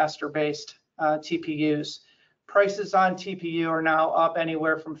than ester-based TPUs. Prices on TPU are now up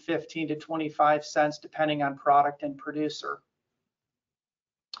anywhere from 15 to 25 cents, depending on product and producer.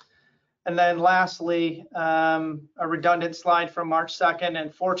 And then lastly, a redundant slide from March 2nd,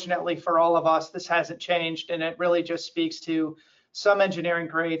 and fortunately for all of us, this hasn't changed, and it really just speaks to some engineering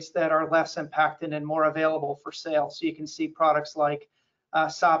grades that are less impacted and more available for sale. So you can see products like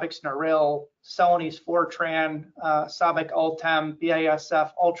Sobix Naril, Celanese Fortran, Sobic Ultem,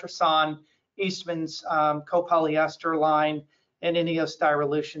 BASF Ultrason, Eastman's copolyester line, and Ineos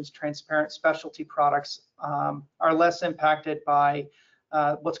Styrolution's transparent specialty products are less impacted by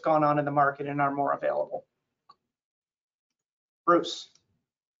what's gone on in the market and are more available. Bruce.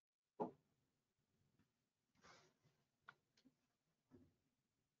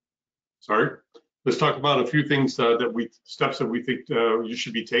 Sorry. Let's talk about a few things steps that we think you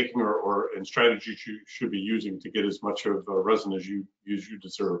should be taking and strategies you should be using to get as much of resin as you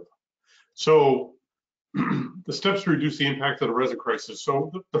deserve. So the steps to reduce the impact of the resin crisis.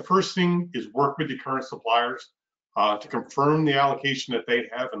 So the first thing is work with your current suppliers to confirm the allocation that they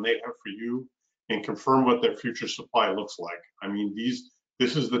have and they have for you, and confirm what their future supply looks like. I mean,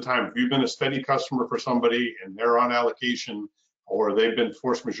 this is the time. If you've been a steady customer for somebody and they're on allocation, or they've been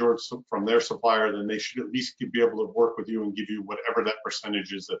force majeure from their supplier, then they should at least be able to work with you and give you whatever that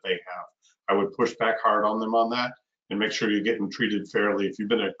percentage is that they have. I would push back hard on them on that and make sure you're getting treated fairly. If you've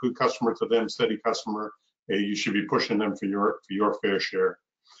been a good customer to them, steady customer, you should be pushing them for your fair share.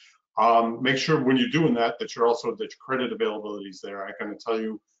 Make sure when you're doing that you're also that your credit availability is there. I can tell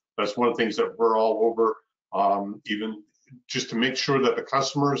you that's one of the things that we're all over, even just to make sure that the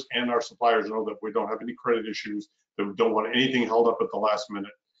customers and our suppliers know that we don't have any credit issues, that we don't want anything held up at the last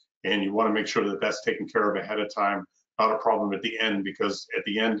minute, and you want to make sure that that's taken care of ahead of time, not a problem at the end, because at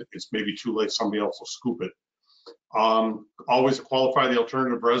the end it's maybe too late, somebody else will scoop it. Always qualify the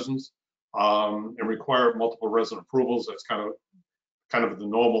alternative resins and require multiple resin approvals. That's kind of the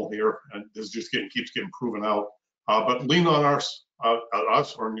normal here, and this just keeps getting proven out. But lean on us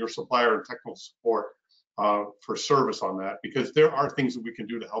or your supplier and technical support for service on that, because there are things that we can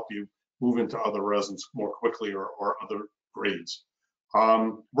do to help you move into other resins more quickly or other grades.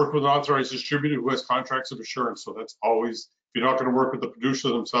 Work with an authorized distributor who has contracts of assurance. So that's always, if you're not going to work with the producer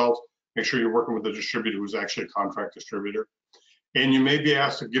themselves, make sure you're working with the distributor who's actually a contract distributor. And you may be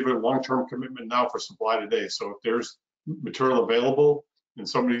asked to give a long-term commitment now for supply today. So if there's material available and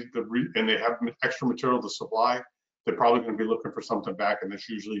and they have extra material to supply, they're probably going to be looking for something back, and that's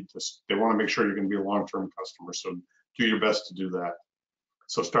usually just, they want to make sure you're going to be a long-term customer. So do your best to do that.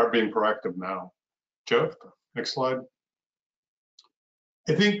 So start being proactive now. Jeff, next slide.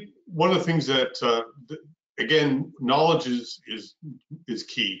 I think one of the things that, again, knowledge is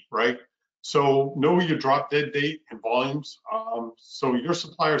key, right? So know your drop dead date and volumes, so your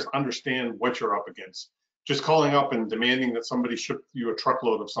suppliers understand what you're up against. Just calling up and demanding that somebody ship you a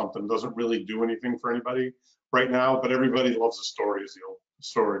truckload of something doesn't really do anything for anybody right now, but everybody loves a story,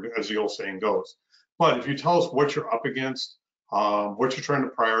 as the old saying goes. But if you tell us what you're up against, what you're trying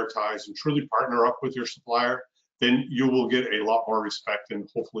to prioritize, and truly partner up with your supplier, then you will get a lot more respect, and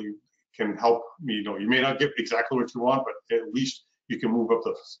hopefully can help. You may not get exactly what you want, but at least you can move up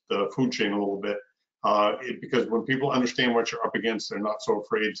the food chain a little bit. Because when people understand what you're up against, they're not so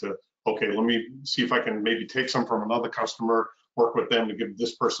afraid to, okay, let me see if I can maybe take some from another customer, work with them to give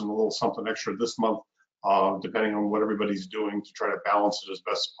this person a little something extra this month, depending on what everybody's doing, to try to balance it as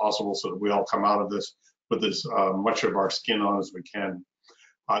best as possible so that we all come out of this with as much of our skin on as we can.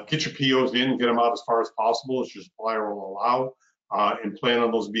 Get your POs in, get them out as far as possible as your supplier will allow, and plan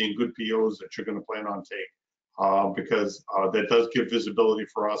on those being good POs that you're going to plan on take, because that does give visibility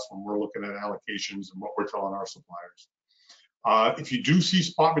for us when we're looking at allocations and what we're telling our suppliers. If you do see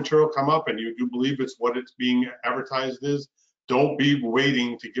spot material come up and you do believe it's what it's being advertised is, don't be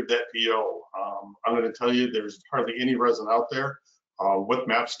waiting to give that PO. I'm going to tell you, there's hardly any resin out there. What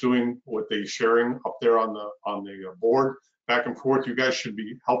MAPP's doing, what they're sharing up there on the board, back and forth, you guys should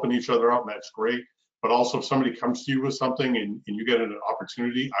be helping each other out, and that's great. But also, if somebody comes to you with something and you get an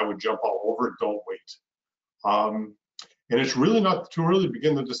opportunity, I would jump all over it. Don't wait. And it's really not too early to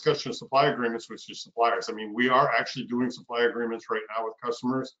begin the discussion of supply agreements with your suppliers. I mean, we are actually doing supply agreements right now with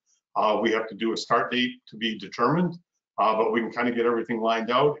customers. We have to do a start date to be determined, but we can kind of get everything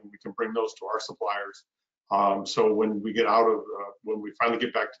lined out, and we can bring those to our suppliers. So when we get when we finally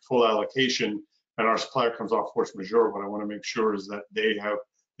get back to full allocation and our supplier comes off force majeure, what I want to make sure is that they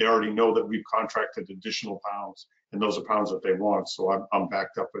already know that we've contracted additional pounds, and those are pounds that they want. So I'm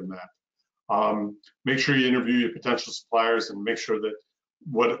backed up in that. Make sure you interview your potential suppliers and make sure that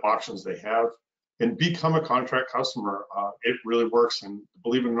what options they have, and become a contract customer. It really works, and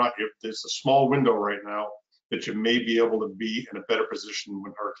believe it or not, there's a small window right now that you may be able to be in a better position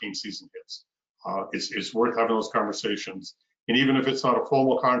when hurricane season hits. It's worth having those conversations. And even if it's not a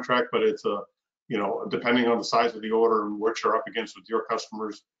formal contract, but it's depending on the size of the order and what you're up against with your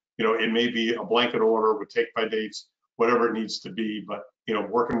customers, it may be a blanket order with take-by dates, whatever it needs to be. But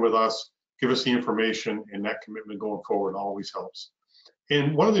working with us, give us the information, and that commitment going forward always helps.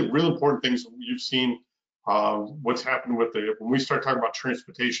 And one of the real important things you've seen, what's happened with when we start talking about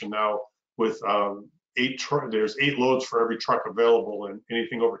transportation now, with there's 8 loads for every truck available, and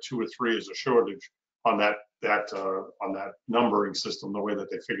anything over 2 or 3 is a shortage on that numbering system, the way that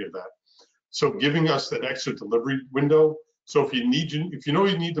they figured that. So giving us that extra delivery window. So if you know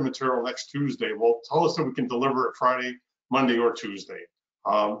you need the material next Tuesday, well, tell us that we can deliver it Friday, Monday, or Tuesday.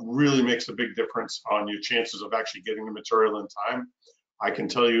 Really makes a big difference on your chances of actually getting the material in time. I can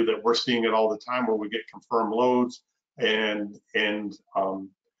tell you that we're seeing it all the time where we get confirmed loads, and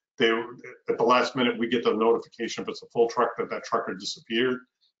at the last minute we get the notification if it's a full truck that trucker disappeared.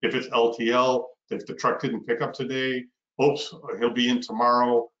 If it's LTL, if the truck didn't pick up today, oops, he'll be in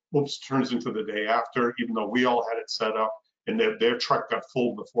tomorrow. Oops, turns into the day after, even though we all had it set up and their truck got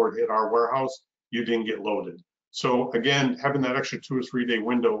full before it hit our warehouse, you didn't get loaded. So again, having that extra 2 or 3 day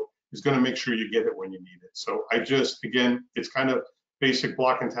window is going to make sure you get it when you need it. So again, it's kind of basic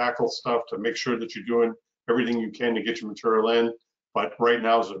block and tackle stuff to make sure that you're doing everything you can to get your material in. But right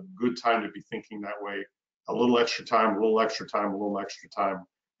now is a good time to be thinking that way. a little extra time, a little extra time, a little extra time.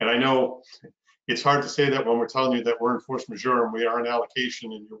 And I know it's hard to say that when we're telling you that we're in force majeure and we are in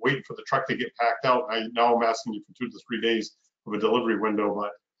allocation and you're waiting for the truck to get packed out. Now I'm asking you for 2 to 3 days of a delivery window,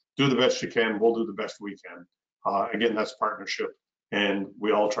 but do the best you can. We'll do the best we can. Again, that's partnership, and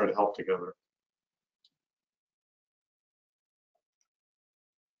we all try to help together.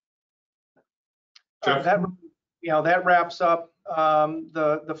 Jeff? That wraps up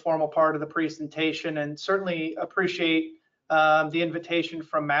the formal part of the presentation, and certainly appreciate the invitation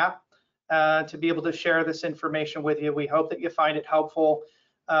from MAPP to be able to share this information with you. We hope that you find it helpful.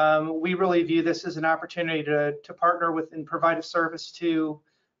 We really view this as an opportunity to partner with and provide a service to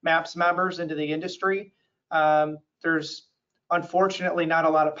MAPP's members into the industry. There's unfortunately not a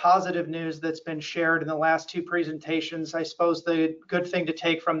lot of positive news that's been shared in the last 2 presentations. I suppose the good thing to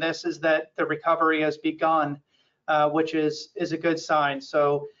take from this is that the recovery has begun, which is a good sign.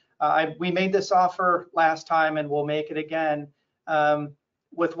 So we made this offer last time and we'll make it again.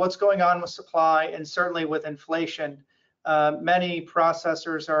 With what's going on with supply and certainly with inflation, many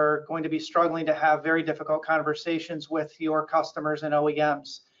processors are going to be struggling to have very difficult conversations with your customers and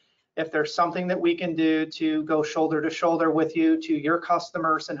OEMs. If there's something that we can do to go shoulder to shoulder with you, to your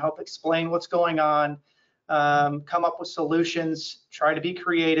customers, and help explain what's going on, come up with solutions, try to be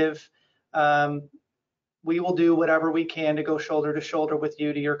creative, we will do whatever we can to go shoulder to shoulder with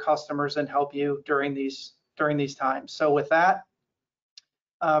you, to your customers, and help you during these times. So with that,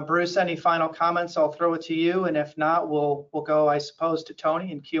 Bruce, any final comments? I'll throw it to you, and if not, we'll go, I suppose, to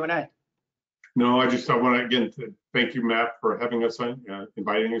Tony and Q&A. No, I want to again thank you, MAPP, for having us on,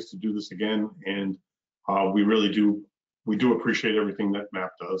 inviting us to do this again, and we do appreciate everything that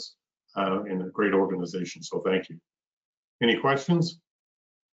MAPP does, and a great organization. So thank you. Any questions?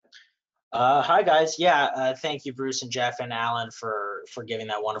 Hi guys. Yeah, thank you, Bruce and Jeff and Alan, for giving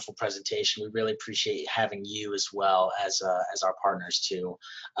that wonderful presentation. We really appreciate having you as well as our partners too.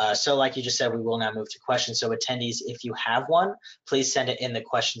 So like you just said, we will now move to questions. So attendees, if you have one, please send it in the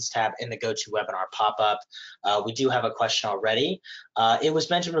questions tab in the GoToWebinar pop-up. We do have a question already. It was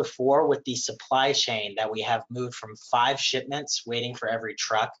mentioned before with the supply chain that we have moved from 5 shipments waiting for every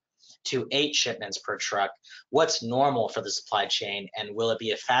truck to 8 shipments per truck. What's normal for the supply chain, and will it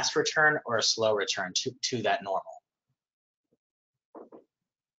be a fast return or a slow return to that normal?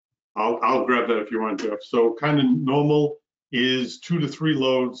 I'll grab that if you want, Jeff. So kind of normal is 2 to 3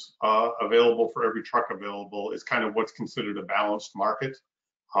 loads available for every truck available is kind of what's considered a balanced market.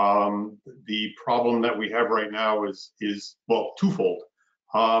 The problem that we have right now is well, twofold.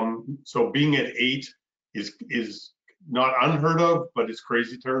 So being at 8 is not unheard of, but it's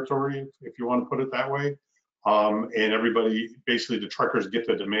crazy territory, if you want to put it that way. And everybody, basically the truckers get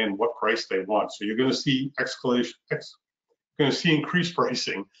to demand what price they want. So you're going to see increased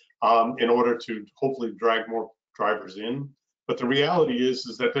pricing in order to hopefully drag more drivers in. But the reality is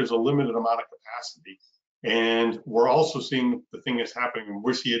that there's a limited amount of capacity. And we're also seeing the thing that's happening, and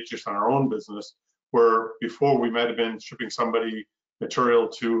we see it just on our own business, where before we might have been shipping somebody material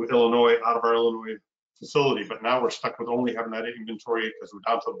to Illinois out of our Illinois facility, but now we're stuck with only having that inventory because we're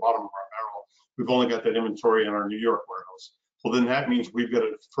down to the bottom of our barrel. We've only got that inventory in our New York warehouse. Well, then that means we've got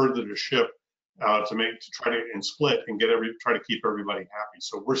to further to ship to try to split and try to keep everybody happy.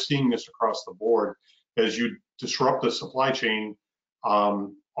 So we're seeing this across the board as you disrupt the supply chain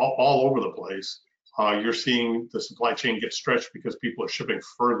all over the place. You're seeing the supply chain get stretched because people are shipping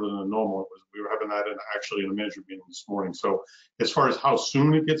further than normal. We were having that actually in a manager meeting this morning. So as far as how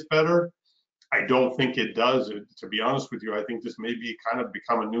soon it gets better, I don't think it does. To be honest with you, I think this may be kind of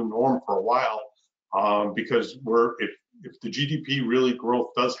become a new norm for a while, because if the GDP really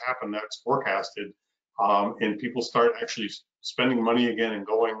growth does happen, that's forecasted, and people start actually spending money again and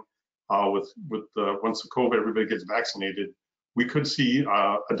going once the COVID, everybody gets vaccinated, we could see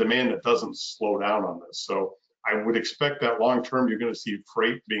a demand that doesn't slow down on this. So I would expect that long term, you're going to see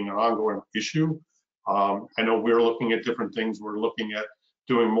freight being an ongoing issue. I know we're looking at different things. We're looking at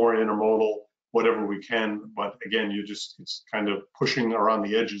doing more intermodal, whatever we can, but again, it's kind of pushing around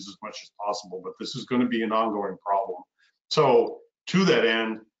the edges as much as possible, but this is going to be an ongoing problem. So to that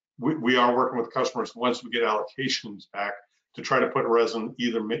end, we are working with customers once we get allocations back to try to put resin,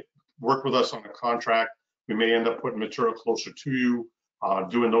 either work with us on a contract. We may end up putting material closer to you,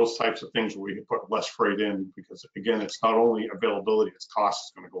 doing those types of things where we can put less freight in, because again, it's not only availability, it's cost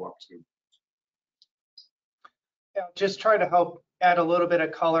is going to go up too. Yeah, just try to help add a little bit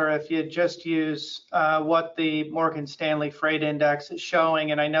of color if you just use what the Morgan Stanley Freight Index is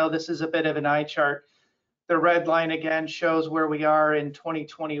showing. And I know this is a bit of an eye chart. The red line again shows where we are in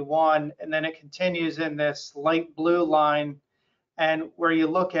 2021, and then it continues in this light blue line And where you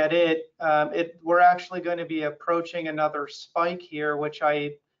look at it, we're actually going to be approaching another spike here, which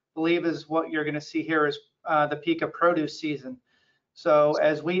I believe is what you're going to see here is the peak of produce season. So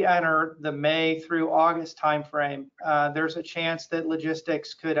as we enter the May through August timeframe, there's a chance that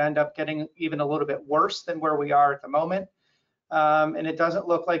logistics could end up getting even a little bit worse than where we are at the moment. And it doesn't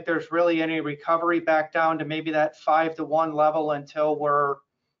look like there's really any recovery back down to maybe that 5-to-1 level until we're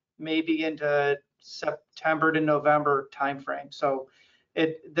maybe into September to November timeframe. So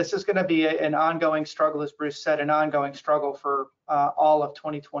this is going to be an ongoing struggle, as Bruce said, an ongoing struggle for all of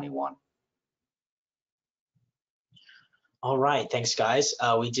 2021. All right, thanks guys.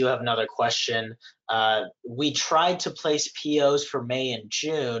 We do have another question. We tried to place POs for May and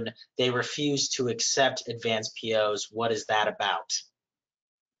June. They refused to accept advanced POs. What is that about?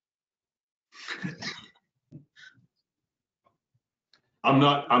 I'm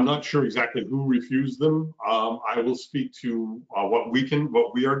not sure exactly who refused them. I will speak to what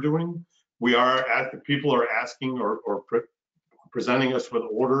we are doing. People are asking or presenting us with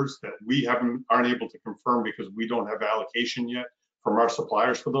orders that we aren't able to confirm because we don't have allocation yet from our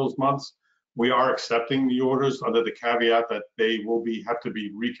suppliers for those months. We are accepting the orders under the caveat that they will have to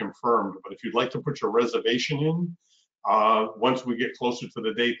be reconfirmed. But if you'd like to put your reservation in, once we get closer to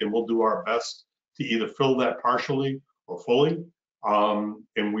the date, then we'll do our best to either fill that partially or fully.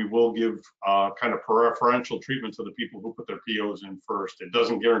 And we will give kind of preferential treatment to the people who put their POs in first. It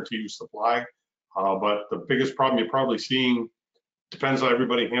doesn't guarantee you supply, but the biggest problem you're probably seeing, depends on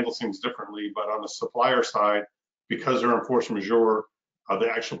everybody handles things differently, but on the supplier side, because they're in force majeure, the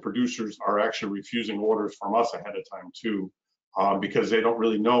actual producers are actually refusing orders from us ahead of time too, because they don't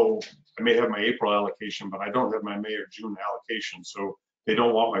really know. I may have my April allocation, but I don't have my May or June allocation. So they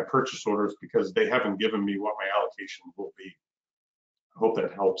don't want my purchase orders because they haven't given me what my allocation will be. I hope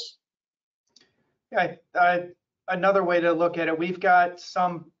that helps. Yeah, another way to look at it, we've got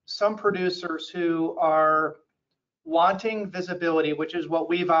some producers who are wanting visibility, which is what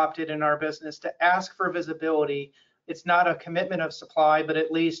we've opted in our business to ask for visibility. It's not a commitment of supply, but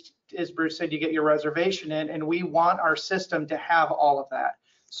at least, as Bruce said, you get your reservation in, and we want our system to have all of that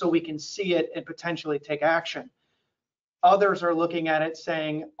so we can see it and potentially take action. Others are looking at it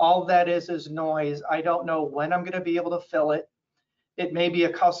saying, all that is noise. I don't know when I'm going to be able to fill it. It may be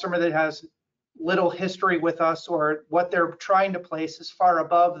a customer that has little history with us, or what they're trying to place is far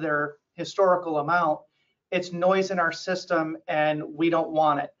above their historical amount. It's noise in our system and we don't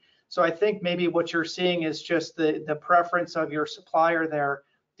want it. So I think maybe what you're seeing is just the preference of your supplier there,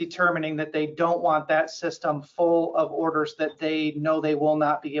 determining that they don't want that system full of orders that they know they will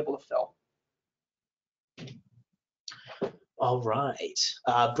not be able to fill. All right.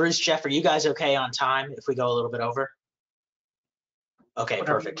 Bruce, Jeff, are you guys okay on time if we go a little bit over? Okay,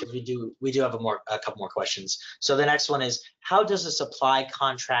 perfect. Because we do have a couple more questions. So the next one is, how does a supply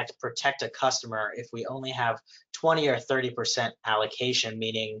contract protect a customer if we only have 20 or 30% allocation?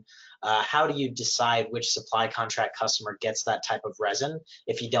 Meaning, how do you decide which supply contract customer gets that type of resin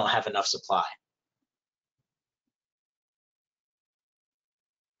if you don't have enough supply?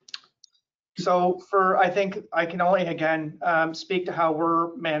 So I think I can only again speak to how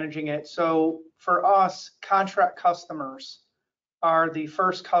we're managing it. So for us, contract customers are the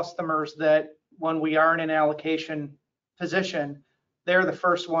first customers that, when we are in an allocation position, they're the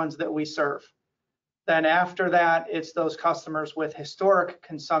first ones that we serve. Then after that, it's those customers with historic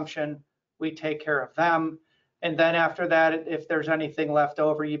consumption, we take care of them. And then after that, if there's anything left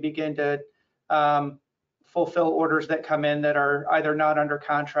over, you begin to fulfill orders that come in that are either not under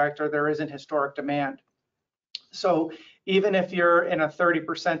contract or there isn't historic demand. So even if you're in a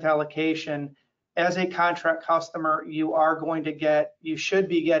 30% allocation, as a contract customer, you should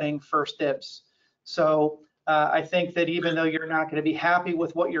be getting first dibs. So I think that even though you're not going to be happy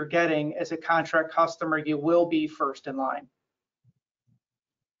with what you're getting as a contract customer, you will be first in line.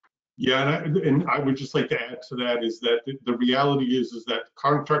 Yeah, and I would just like to add to that is that the reality is that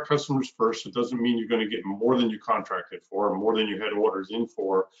contract customers first. It doesn't mean you're going to get more than you contracted for, more than you had orders in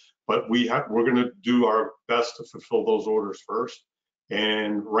for, but we're going to do our best to fulfill those orders first.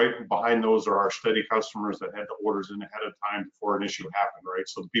 And right behind those are our steady customers that had the orders in ahead of time before an issue happened, right?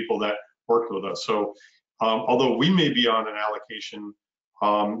 So the people that worked with us. So although we may be on an allocation,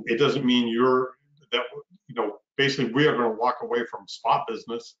 it doesn't mean basically we are going to walk away from spot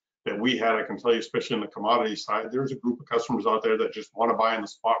business that we had. I can tell you, especially in the commodity side, there's a group of customers out there that just want to buy in the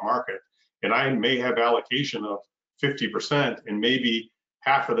spot market. And I may have allocation of 50%, and maybe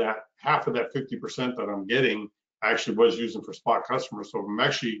half of that 50% that I'm getting actually was using for spot customers. So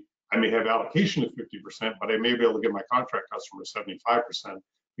I may have allocation of 50%, but I may be able to get my contract customer 75%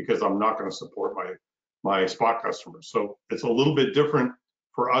 because I'm not going to support my spot customers. So it's a little bit different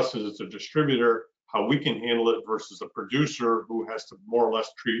for us as a distributor, how we can handle it versus a producer who has to more or less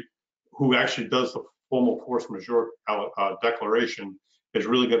treat, who actually does the formal force majeure declaration, is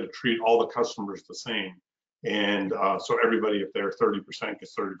really going to treat all the customers the same. And so everybody, if they're 30%,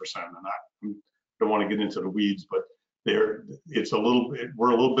 gets 30%. And I don't want to get into the weeds, but it's a little bit,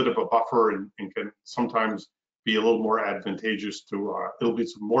 we're a little bit of a buffer and can sometimes be a little more advantageous to, it'll be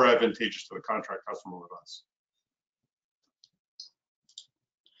more advantageous to the contract customer with us.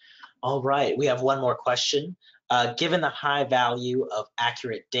 All right, we have one more question. Given the high value of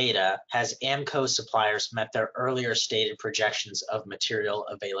accurate data, has Amco suppliers met their earlier stated projections of material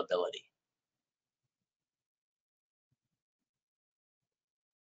availability?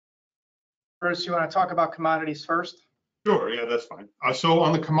 Bruce, you want to talk about commodities first? Sure, yeah, that's fine. So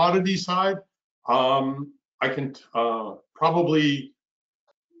on the commodity side, I can probably,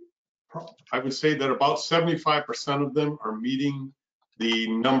 I would say that about 75% of them are meeting the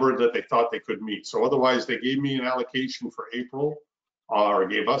number that they thought they could meet. So otherwise, they gave me an allocation for April, or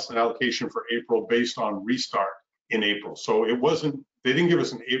gave us an allocation for April based on restart in April. So it wasn't, they didn't give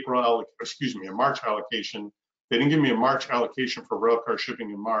us an a March allocation. They didn't give me a March allocation for railcar shipping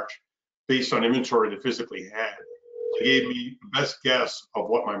in March based on inventory they physically had. They gave me the best guess of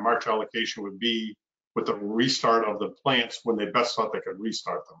what my March allocation would be with the restart of the plants when they best thought they could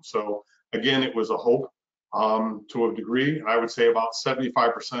restart them. So again, it was a hope to a degree. I would say about 75%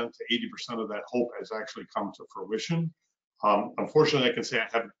 to 80% of that hope has actually come to fruition. Unfortunately, I can say I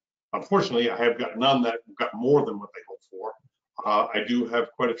have got none that got more than what they hoped for. I do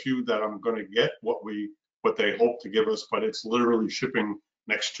have quite a few that I'm going to get what they hope to give us, but it's literally shipping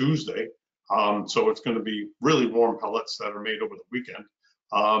next Tuesday. So it's going to be really warm pellets that are made over the weekend.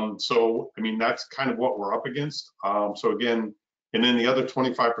 So, I mean, that's kind of what we're up against. So again, and then the other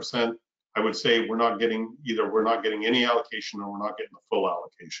 25%, I would say we're not getting any allocation or we're not getting the full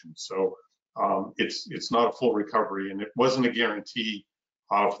allocation. So it's not a full recovery, and it wasn't a guarantee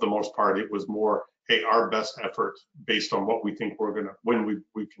for the most part. It was more, hey, our best effort based on what we think we're gonna, when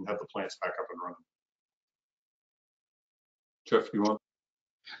we can have the plants back up and running. Jeff, you want?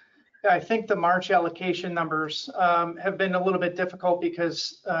 Yeah, I think the March allocation numbers have been a little bit difficult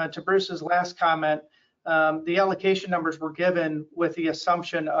because to Bruce's last comment, the allocation numbers were given with the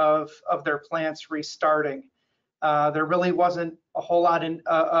assumption of their plants restarting. There really wasn't a whole lot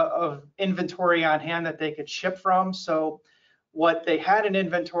of inventory on hand that they could ship from. So what they had in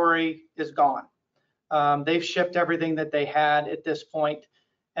inventory is gone. They've shipped everything that they had at this point.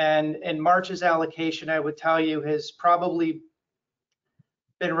 And in March's allocation, I would tell you, has probably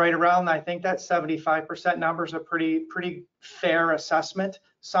been right around, I think that 75% number is a pretty fair assessment.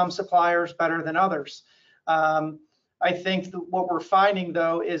 Some suppliers better than others. I think what we're finding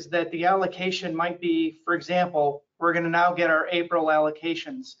though is that the allocation might be, for example, we're going to now get our April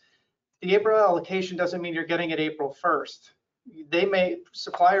allocations. The April allocation doesn't mean you're getting it April 1st.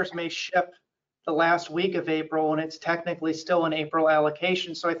 Suppliers may ship the last week of April and it's technically still an April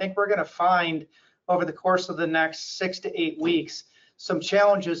allocation. So I think we're going to find over the course of the next 6 to 8 weeks some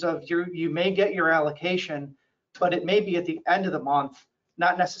challenges of you may get your allocation, but it may be at the end of the month,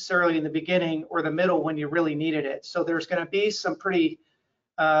 not necessarily in the beginning or the middle when you really needed it. So there's going to be some pretty,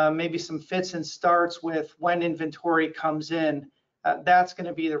 maybe some fits and starts with when inventory comes in. That's going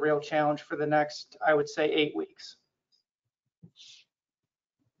to be the real challenge for the next, I would say, 8 weeks.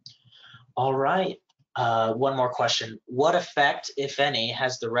 All right. One more question. What effect, if any,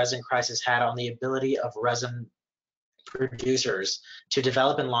 has the resin crisis had on the ability of resin producers to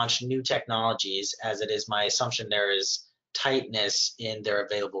develop and launch new technologies, as it is my assumption there is tightness in their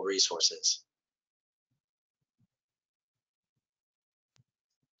available resources?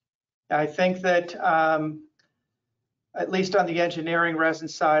 I think that at least on the engineering resin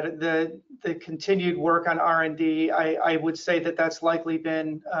side, the continued work on R&D, I would say that that's likely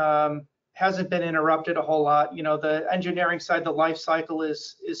been hasn't been interrupted a whole lot. You know, the engineering side, the life cycle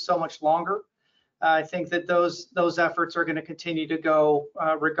is so much longer. I think that those efforts are going to continue to go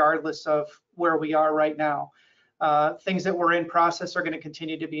regardless of where we are right now. Things that were in process are going to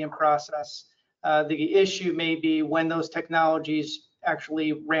continue to be in process. The issue may be when those technologies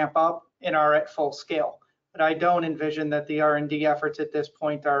actually ramp up and are at full scale. But I don't envision that the R&D efforts at this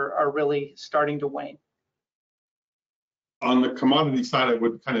point are really starting to wane. On the commodity side, I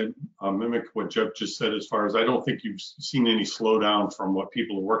would kind of mimic what Jeff just said, as far as I don't think you've seen any slowdown from what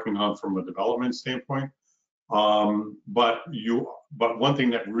people are working on from a development standpoint. But one thing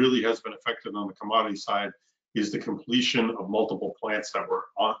that really has been affected on the commodity side is the completion of multiple plants that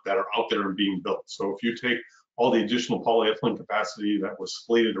are out there and being built. So if you take all the additional polyethylene capacity that was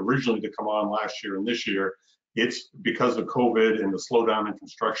slated originally to come on last year and this year, it's because of COVID and the slowdown in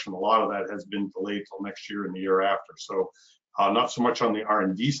construction, a lot of that has been delayed till next year and the year after. So not so much on the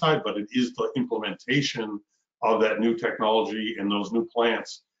R&D side, but it is the implementation of that new technology and those new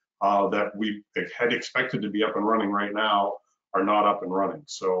plants that we had expected to be up and running right now are not up and running.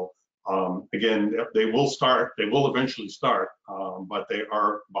 So again, they will eventually start, but they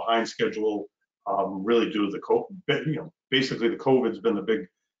are behind schedule really due to the COVID. Basically the COVID's been the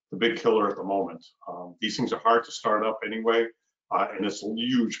big killer at the moment. These things are hard to start up anyway, and it's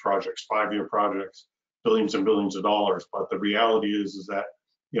huge projects, 5-year projects, billions and billions of dollars. But the reality is that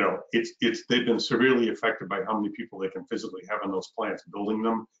they've been severely affected by how many people they can physically have in those plants, building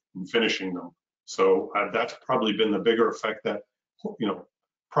them and finishing them. So that's probably been the bigger effect that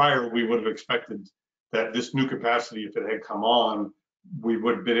prior we would have expected that this new capacity, if it had come on, we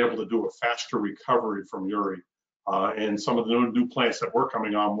would have been able to do a faster recovery from Uri. And some of the new plants that were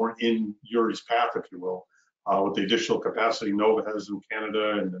coming on weren't in Uri's path, if you will, with the additional capacity Nova has in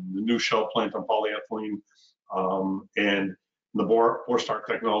Canada, and then the new Shell plant on polyethylene, and the Borstar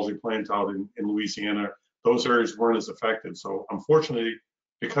technology plant out in Louisiana. Those areas weren't as affected. So unfortunately,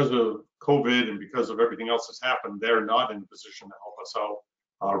 because of COVID and because of everything else that's happened, they're not in a position to help us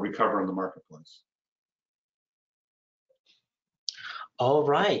out recover in the marketplace. All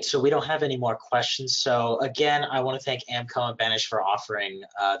right, so we don't have any more questions. So again, I want to thank Amco and Banish for offering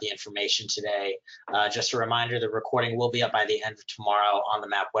the information today. Just a reminder, the recording will be up by the end of tomorrow on the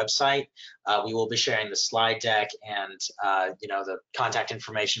MAPP website. We will be sharing the slide deck and the contact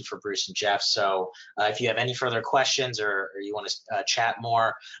information for Bruce and Jeff. So if you have any further questions or you want to chat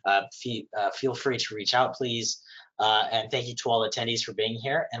more, feel free to reach out, please. And thank you to all attendees for being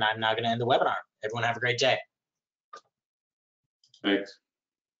here. And I'm now going to end the webinar. Everyone have a great day. Thanks.